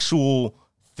their actual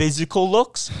physical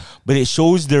looks, but it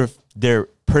shows their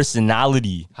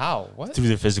personality. How? What? Through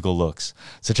their physical looks.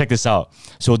 So check this out.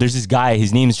 So there's this guy,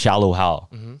 his name is Shallow Hal.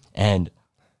 And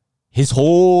his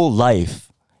whole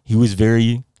life, he was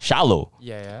very shallow.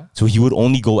 Yeah. So he would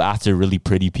only go after really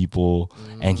pretty people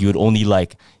and he would only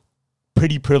like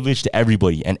pretty privileged to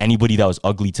everybody, and anybody that was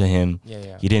ugly to him,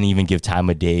 he didn't even give time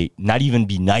of day, not even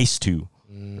be nice to,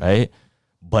 right?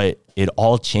 But it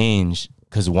all changed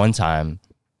because one time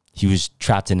he was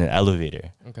trapped in an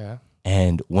elevator. Okay.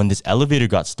 And when this elevator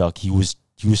got stuck, he was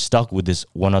stuck with this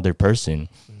one other person,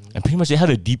 and pretty much they had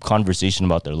a deep conversation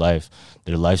about their life,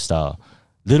 their lifestyle.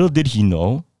 Little did he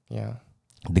know,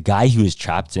 the guy he was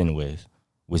trapped in with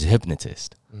was a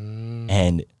hypnotist,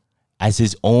 and as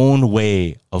his own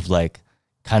way of like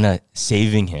kind of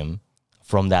saving him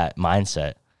from that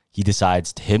mindset, he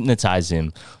decides to hypnotize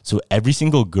him. So every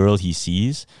single girl he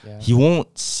sees, he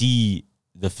won't see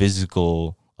the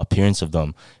physical appearance of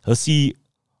them. He'll see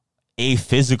a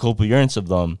physical appearance of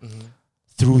them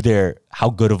through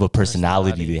how good of a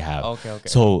personality they have. Okay.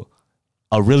 So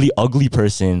a really ugly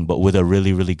person, but with a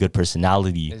really, really good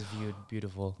personality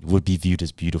would be viewed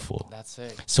as beautiful. That's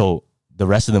it. So the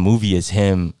rest of the movie is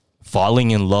him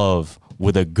falling in love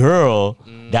with a girl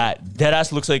that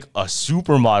deadass looks like a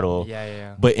supermodel.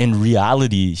 Yeah. But in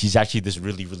reality, she's actually this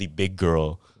really, really big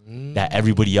girl that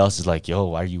everybody else is like, yo,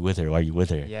 why are you with her?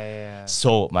 Yeah.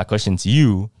 So my question to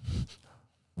you,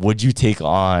 would you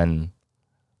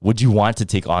want to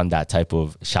take on that type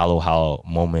of Shallow Hal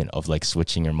moment of like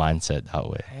switching your mindset that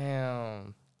way?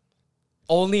 Damn.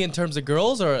 only in terms of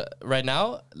girls or right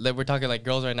now? Like we're talking like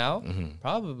girls right now?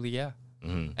 Probably, yeah.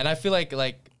 And I feel like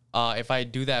if I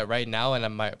do that right now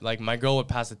and my girl would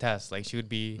pass the test, like she would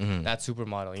be that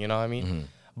supermodel, you know what I mean?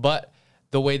 But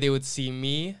the way they would see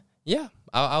me, yeah,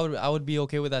 I would be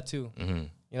okay with that too. You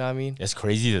know what I mean? It's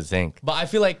crazy to think. But I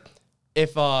feel like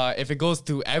if it goes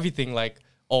through everything, like,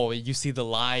 oh, you see the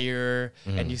liar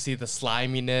and you see the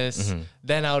sliminess,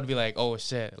 then I would be like, oh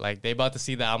shit, like they about to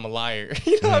see that I'm a liar.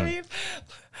 You know what I mean?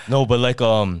 No, but like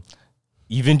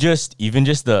even just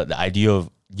the idea of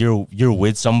you're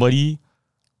with somebody,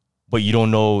 but you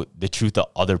don't know the truth that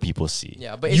other people see.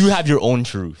 Yeah, but you have your own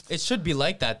truth. It should be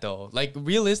like that though. Like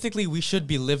realistically, we should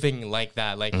be living like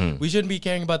that. Like we shouldn't be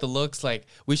caring about the looks. Like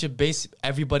we should base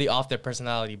everybody off their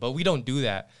personality, but we don't do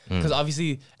that because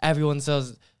obviously everyone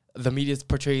says the media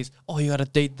portrays, oh, you gotta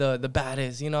date the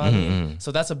baddest. You know what I mean?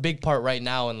 So that's a big part right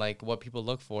now in like what people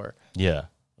look for. Yeah,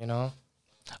 you know,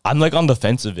 I'm like on the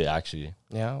fence of it actually.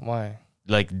 Yeah, why?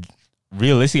 Like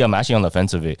realistically, I'm actually on the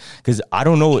fence of it because I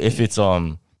don't know if it's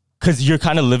because you're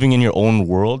kind of living in your own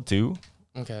world too.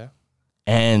 Okay.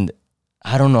 And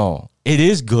I don't know. It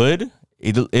is good.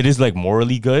 It is like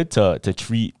morally good to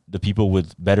treat the people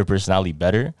with better personality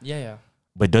better. Yeah.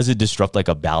 But does it disrupt like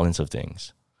a balance of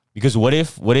things? Because what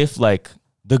if like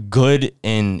the good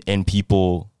in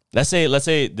people, let's say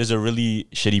there's a really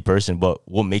shitty person, but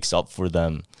what makes up for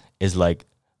them is like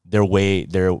their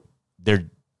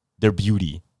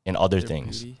beauty and other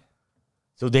things. Beauty.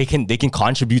 So they can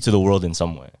contribute to the world in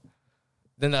some way.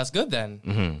 Then that's good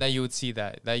then that you would see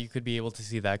that you could be able to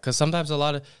see that. Because sometimes a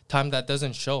lot of time that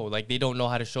doesn't show. Like they don't know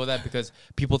how to show that because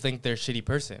people think they're a shitty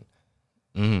person.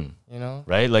 You know?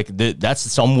 Right? Like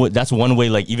that's one way,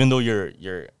 like even though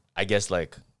you're I guess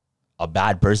like a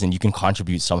bad person, you can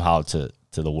contribute somehow to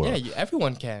the world. Yeah,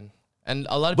 everyone can. And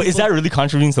a lot of But is that really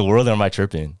contributing to the world or am I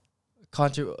tripping?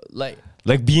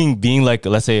 Like being like,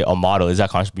 let's say a model, is that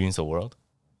contributing to the world?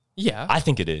 Yeah. I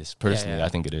think it is. Personally, yeah. I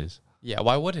think it is. Yeah,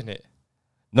 why wouldn't it?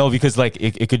 No, because like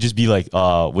it could just be like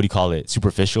what do you call it?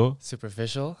 Superficial?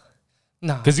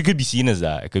 No. Because it could be seen as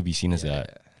that. It could be seen as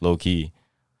that. Low key.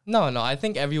 No, I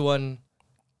think everyone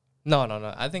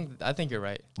No. I think you're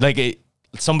right. Like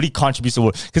somebody contributes to the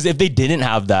world. Because if they didn't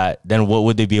have that, then what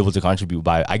would they be able to contribute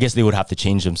by? I guess they would have to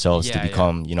change themselves to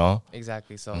become, you know?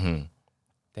 Exactly. So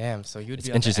damn, so you'd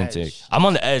be interesting on the edge. Take. I'm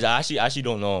on the edge. I actually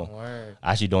don't know. Word.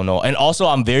 I actually don't know. And also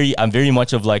I'm very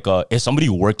much of like if somebody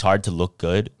worked hard to look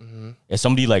good, if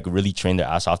somebody like really trained their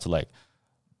ass off to like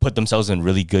put themselves in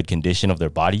really good condition of their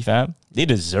body, fam, they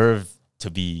deserve to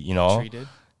be, you know,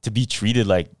 to be treated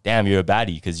like, damn, you're a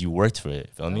baddie because you worked for it.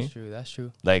 Feel me? That's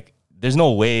true. Like there's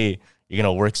no way you're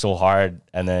gonna work so hard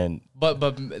and then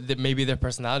but maybe their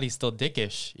personality is still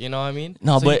dickish, you know what I mean?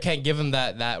 No, so but you can't give them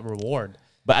that reward.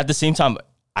 But at the same time,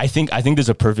 I think there's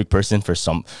a perfect person for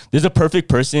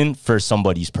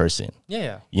somebody's person.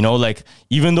 Yeah. You know, like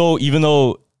even though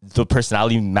the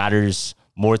personality matters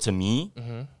more to me,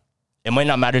 it might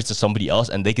not matter to somebody else,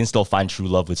 and they can still find true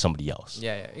love with somebody else.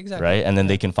 Yeah, exactly. Right, and then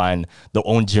they can find their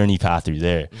own journey path through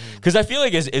there. Because I feel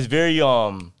like it's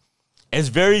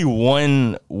very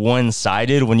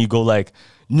one-sided when you go like,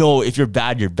 no, if you're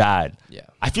bad, you're bad. Yeah.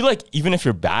 I feel like even if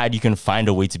you're bad, you can find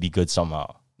a way to be good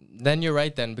somehow. Then you're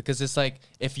right then, because it's like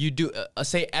if you do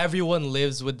say everyone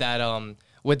lives with that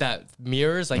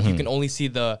mirrors, like you can only see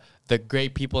the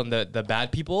great people and the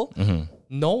bad people.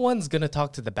 No one's gonna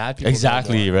talk to the bad people.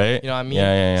 Exactly, anymore. right? You know what I mean?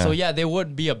 Yeah. So yeah, there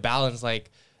would be a balance, like,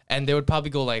 and they would probably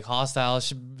go like hostile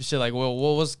shit, like, well,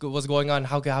 what's going on?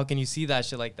 How can you see that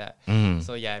shit like that?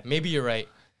 So yeah, maybe you're right.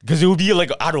 Because it would be like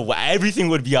out of whack. Everything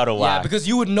would be out of whack. Yeah, because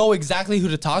you would know exactly who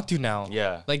to talk to now.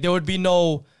 Yeah. Like there would be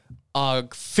no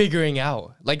figuring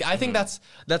out. Like I think that's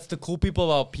the cool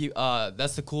people about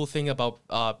that's the cool thing about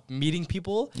meeting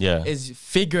people. Yeah. Is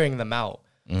figuring them out.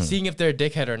 Seeing if they're a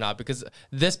dickhead or not, because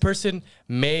this person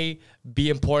may be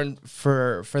important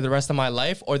for the rest of my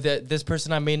life, or this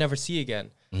person I may never see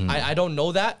again. I don't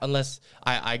know that unless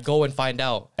I go and find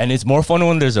out. And it's more fun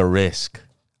when there's a risk.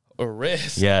 A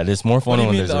risk? Yeah, there's more fun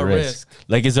when there's a risk.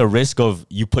 Like it's a risk of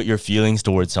you put your feelings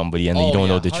towards somebody and then you don't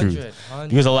know the truth. 100.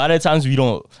 Because a lot of times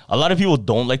a lot of people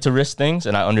don't like to risk things,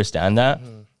 and I understand that.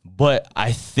 But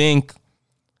I think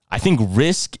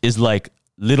risk is like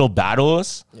little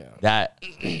battles that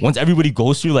once everybody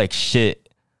goes through like shit,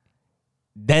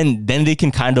 then they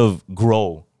can kind of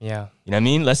grow. Yeah. You know what I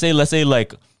mean? Let's say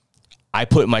like I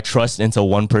put my trust into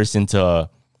one person to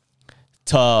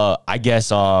I guess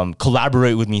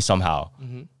collaborate with me somehow.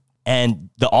 And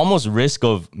the almost risk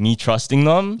of me trusting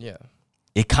them,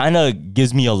 it kind of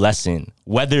gives me a lesson,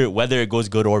 whether it goes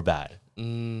good or bad.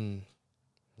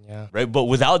 Yeah. Right? But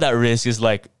without that risk, it's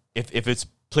like if it's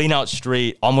playing out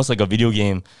straight, almost like a video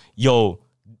game. Yo,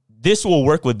 this will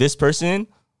work with this person,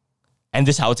 and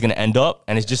this is how it's gonna end up,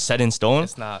 and it's just set in stone.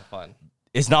 It's not fun.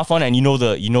 It's not fun, and you know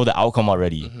the outcome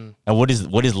already. And what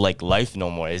is like life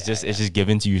no more? It's just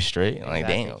given to you straight. Exactly. Like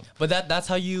damn. But that's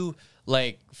how you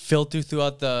like filter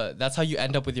throughout that's how you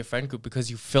end up with your friend group, because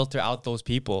you filter out those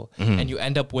people and you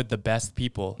end up with the best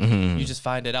people. You just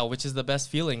find it out, which is the best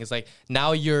feeling. It's like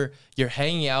now you're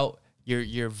hanging out,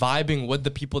 you're vibing with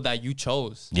the people that you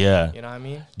chose. Yeah. You know what I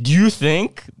mean? Do you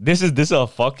think this is a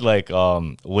fucked like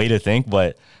way to think,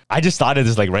 but I just thought of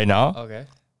this like right now. Okay.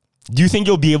 Do you think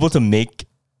you'll be able to make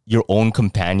your own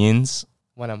companions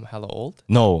when I'm hella old?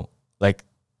 No, like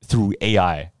through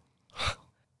AI.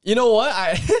 You know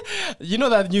what? You know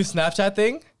that new Snapchat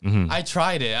thing? I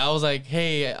tried it. I was like,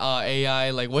 hey,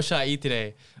 AI, like, what should I eat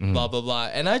today? Blah, blah, blah.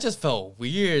 And I just felt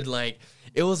weird. Like,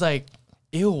 it was like,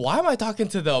 ew, why am I talking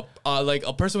to the like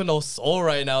a person with no soul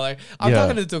right now? Like, I'm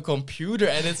talking to a computer,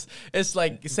 and it's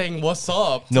like saying what's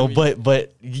up. No, me.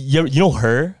 but you know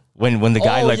her when the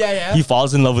guy he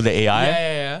falls in love with the AI.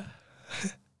 Yeah.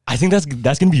 I think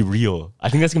that's gonna be real. I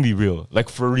think that's gonna be real. Like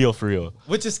for real.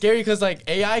 Which is scary because like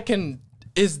AI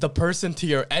is the person to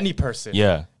your any person.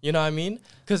 Yeah. You know what I mean?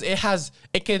 Because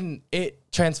it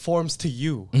transforms to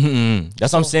you.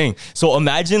 That's what I'm saying. So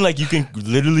imagine like you can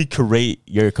literally create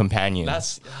your companions.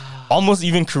 That's almost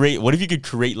even create. What if you could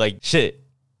create like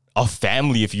a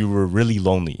family if you were really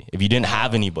lonely, if you didn't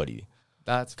have anybody?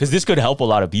 That's because this could help a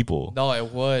lot of people. No,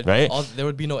 it would. Right? There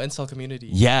would be no incel community.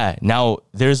 Yeah. Now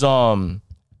there's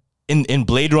in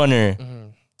Blade Runner.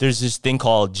 There's this thing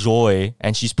called Joy,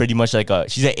 and she's pretty much like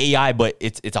she's an AI, but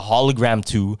it's a hologram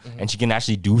too, and she can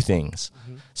actually do things.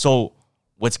 So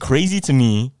what's crazy to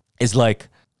me is like,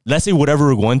 let's say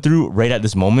whatever we're going through right at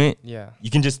this moment,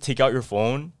 you can just take out your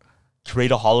phone,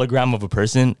 create a hologram of a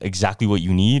person, exactly what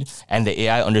you need, and the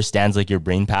AI understands like your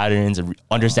brain patterns, and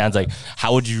understands like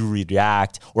how would you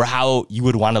react or how you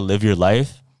would want to live your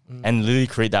life, and literally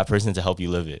create that person to help you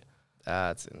live it.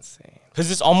 That's insane. Because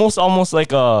it's almost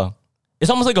like it's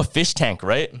almost like a fish tank,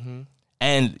 right?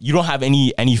 And you don't have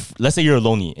any, let's say you're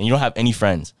lonely and you don't have any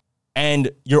friends, and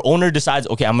your owner decides,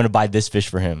 okay, I'm going to buy this fish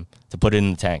for him to put it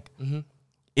in the tank.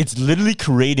 It's literally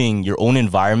creating your own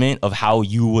environment of how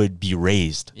you would be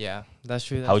raised. Yeah, that's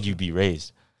true. How would you be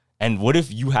raised? And what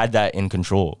if you had that in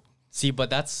control? See,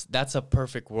 but that's a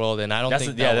perfect world, and I don't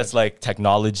think that's like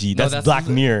technology. That's Black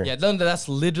Mirror. Yeah, that's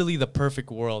literally the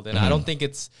perfect world, and I don't think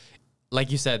it's, like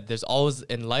you said, there's always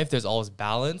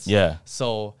balance. Yeah.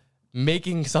 So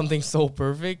making something so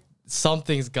perfect,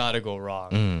 something's gotta go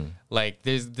wrong. Like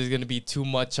there's gonna be too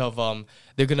much of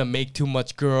they're gonna make too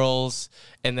much girls,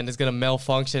 and then it's gonna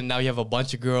malfunction. Now you have a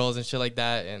bunch of girls and shit like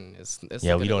that, and it's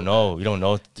we don't know. We don't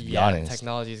know, to be honest.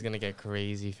 Technology is gonna get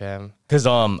crazy, fam. Cause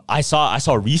I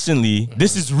saw recently.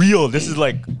 This is real. This is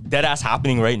like dead ass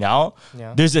happening right now.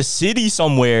 Yeah. There's a city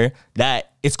somewhere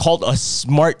that it's called a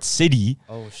smart city.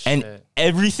 Oh shit. And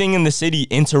everything in the city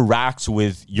interacts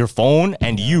with your phone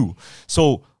and you.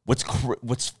 So what's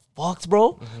fucked,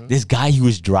 bro? This guy, he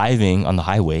was driving on the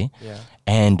highway,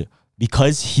 and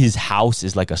because his house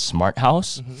is like a smart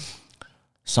house,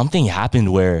 something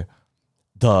happened where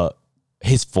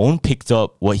his phone picked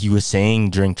up what he was saying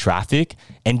during traffic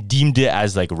and deemed it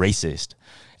as like racist,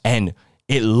 and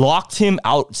it locked him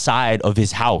outside of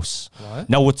his house. What?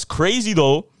 Now, what's crazy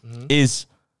though is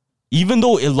even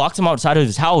though it locked him outside of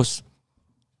his house,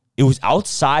 it was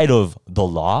outside of the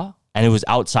law and it was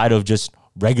outside of just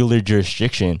regular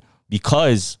jurisdiction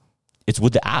because it's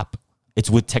with the app. It's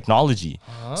with technology.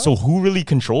 So who really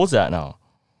controls that now?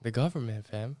 The government,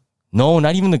 fam. No,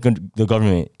 not even the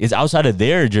government. It's outside of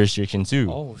their jurisdiction too.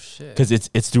 Oh shit. Because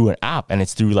it's through an app and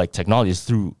it's through like technology. It's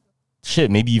through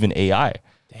maybe even AI.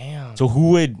 Damn. So who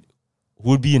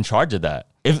would be in charge of that?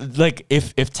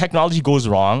 If technology goes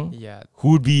wrong,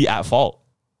 who would be at fault?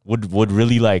 Would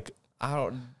really like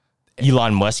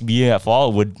Elon Musk be at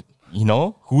fault?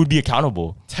 Who would be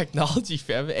accountable? Technology,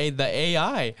 fam. The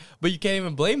AI. But you can't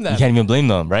even blame them. You can't even blame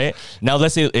them, right? Now,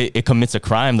 let's say it commits a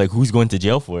crime. Like, who's going to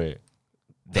jail for it?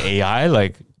 The AI?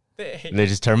 Like, they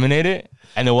just terminate it?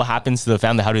 And then what happens to the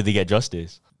family? How do they get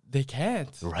justice? They can't.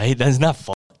 Right? That's not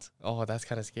fucked. Oh, that's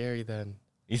kind of scary then.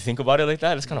 You think about it like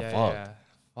that? It's kind of fucked.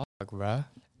 Yeah. Fuck, bruh.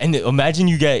 And imagine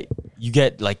you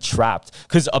get like trapped,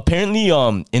 because apparently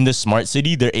in the smart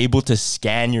city they're able to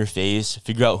scan your face,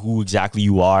 figure out who exactly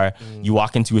you are. You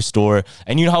walk into a store,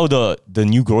 and you know how the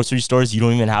new grocery stores, you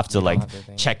don't even have to like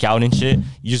check out and shit.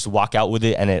 You just walk out with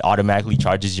it and it automatically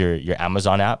charges your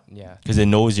Amazon app. Yeah, because it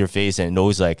knows your face and it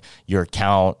knows like your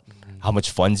account, how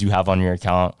much funds you have on your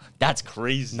account. That's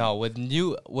crazy. No,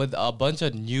 with a bunch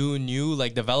of new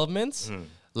like developments.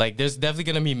 Like, there's definitely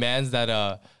gonna be mans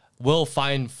that will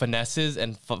find finesses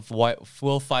and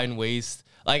will find ways.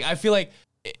 Like, I feel like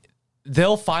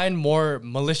they'll find more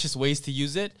malicious ways to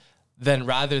use it than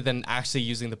rather than actually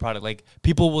using the product. Like,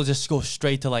 people will just go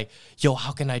straight to like, yo,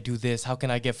 how can I do this? How can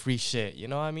I get free shit? You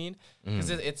know what I mean?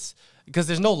 Because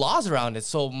there's no laws around it,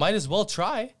 so might as well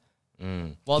try.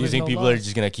 Do you think people are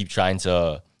just gonna keep trying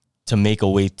to make a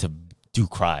way to do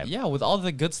crime? Yeah, with all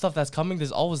the good stuff that's coming,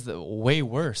 there's always the way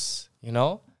worse, you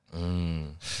know?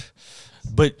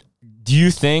 But do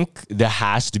you think there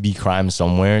has to be crime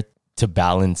somewhere to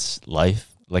balance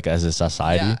life, like as a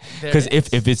society? Because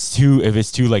if it's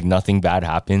too like nothing bad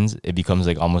happens, it becomes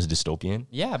like almost dystopian.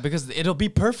 Yeah, because it'll be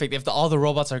perfect if all the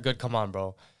robots are good. Come on,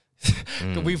 bro.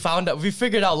 We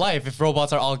figured out life if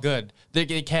robots are all good.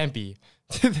 It can't be.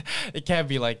 It can't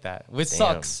be like that. Which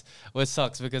sucks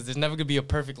because there's never gonna be a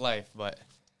perfect life, but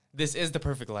this is the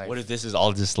perfect life. What if this is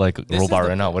all just like robot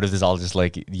right now? What if this is all just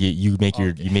like you made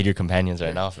your companions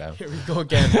right now, fam? Here we go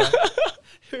again.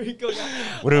 Here we go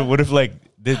again. What if like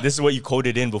this is what you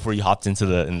coded in before you hopped into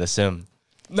the sim?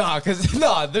 Nah,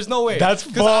 there's no way. That's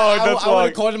fucked. I would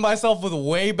have coded myself with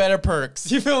way better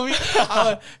perks. You feel me?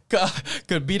 I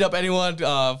could beat up anyone.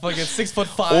 Fucking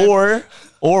 6'5".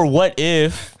 Or what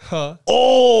if?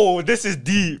 Oh, this is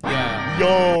deep. Yeah.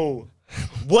 Yo,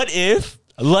 what if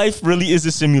life really is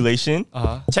a simulation?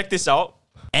 Check this out.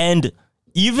 And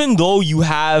even though you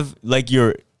have like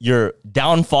your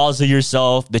downfalls of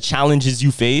yourself, the challenges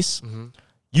you face,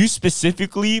 you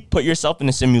specifically put yourself in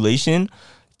a simulation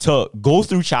to go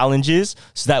through challenges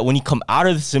so that when you come out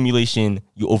of the simulation,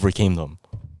 you overcame them.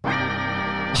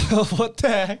 What the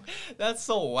heck? That's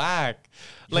so whack.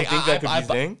 Like, think that could be a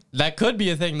thing? That could be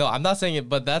a thing. No, I'm not saying it,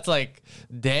 but that's like,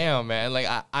 damn, man. Like,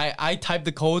 I typed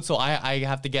the code, so I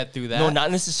have to get through that. No,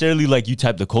 not necessarily like you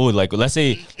type the code. Like, let's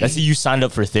say you signed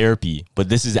up for therapy, but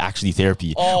this is actually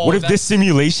therapy. What if this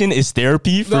simulation is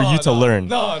therapy for you to learn?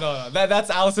 No. That's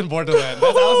Alice in Borderland.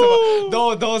 That's Alice in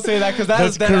don't say that because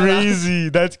that's crazy.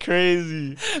 That's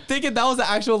crazy. Thinking that was the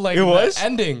actual like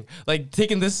ending. Like,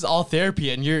 thinking this is all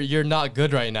therapy and you're not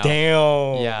good right now.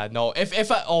 Damn. Yeah, no.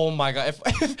 Oh my god.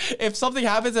 If something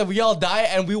happens and we all die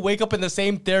and we wake up in the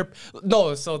same therapy,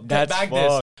 no. So that's back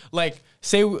this. Like,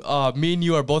 say me and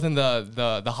you are both in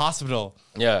the hospital.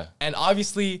 Yeah. And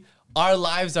obviously our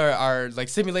lives are like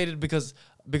simulated because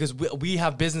we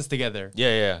have business together.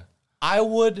 Yeah. I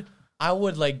would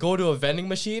like go to a vending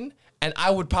machine and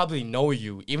I would probably know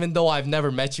you, even though I've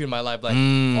never met you in my life. Like,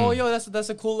 oh, yo, that's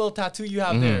a cool little tattoo you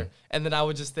have there. And then I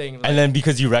would just think, like, and then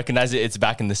because you recognize it, it's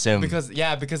back in the sim. Because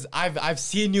I've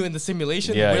seen you in the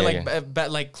simulation. Yeah, we're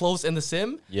like close in the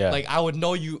sim. Yeah. Like, I would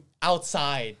know you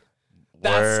outside.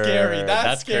 That's scary.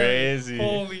 That's scary. Crazy.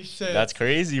 Holy shit. That's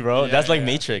crazy, bro. That's like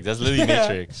Matrix. That's literally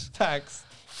Matrix. Facts.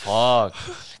 Fuck.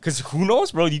 Because who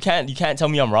knows, bro? You can't tell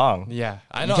me I'm wrong. Yeah,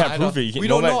 I know. You can't prove it.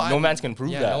 No man can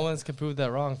prove that. No one can prove that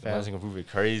wrong, fam. No one can prove it.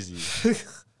 Crazy.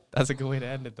 That's a good way to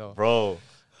end it, though. Bro.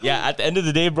 Yeah, at the end of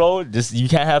the day, bro, just you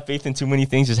can't have faith in too many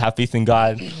things. Just have faith in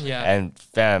God. Yeah. And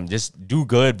fam, just do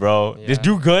good, bro. Yeah. Just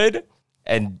do good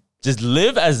and just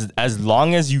live as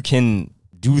long as you can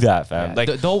do that, fam. Yeah.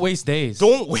 Like, don't waste days.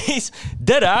 Don't waste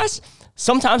dead ass.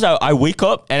 Sometimes I wake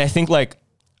up and I think like,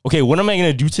 okay, what am I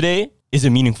gonna do today? Is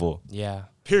it meaningful? Yeah.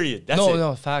 Period. That's it.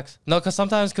 No, facts. No,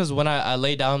 because when I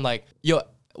lay down, like,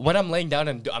 when I'm laying down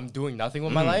and I'm doing nothing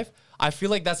with my life, I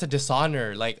feel like that's a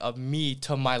dishonor, like, of me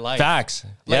to my life. Facts.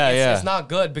 Like, it's not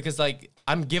good because, like,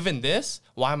 I'm given this.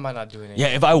 Why am I not doing it? Yeah,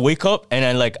 if I wake up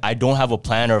and I don't have a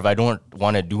plan or if I don't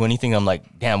want to do anything, I'm like,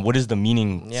 damn, what is the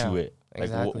meaning to it? Like,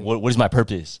 exactly. what is my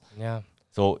purpose? Yeah.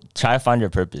 So try to find your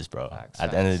purpose, bro. Facts.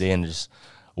 The end of the day, and just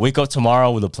wake up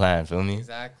tomorrow with a plan. Feel me?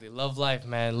 Exactly. Love life,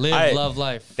 man. Love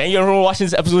life. Thank you everyone for watching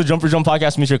this episode of Jumper Jump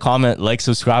Podcast. Make sure to comment, like,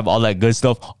 subscribe, all that good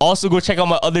stuff. Also, go check out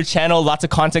my other channel. Lots of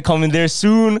content coming there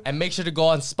soon. And make sure to go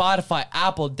on Spotify,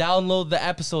 Apple, download the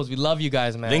episodes. We love you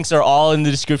guys, man. Links are all in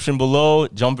the description below.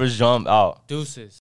 Jumpers Jump out. Deuces.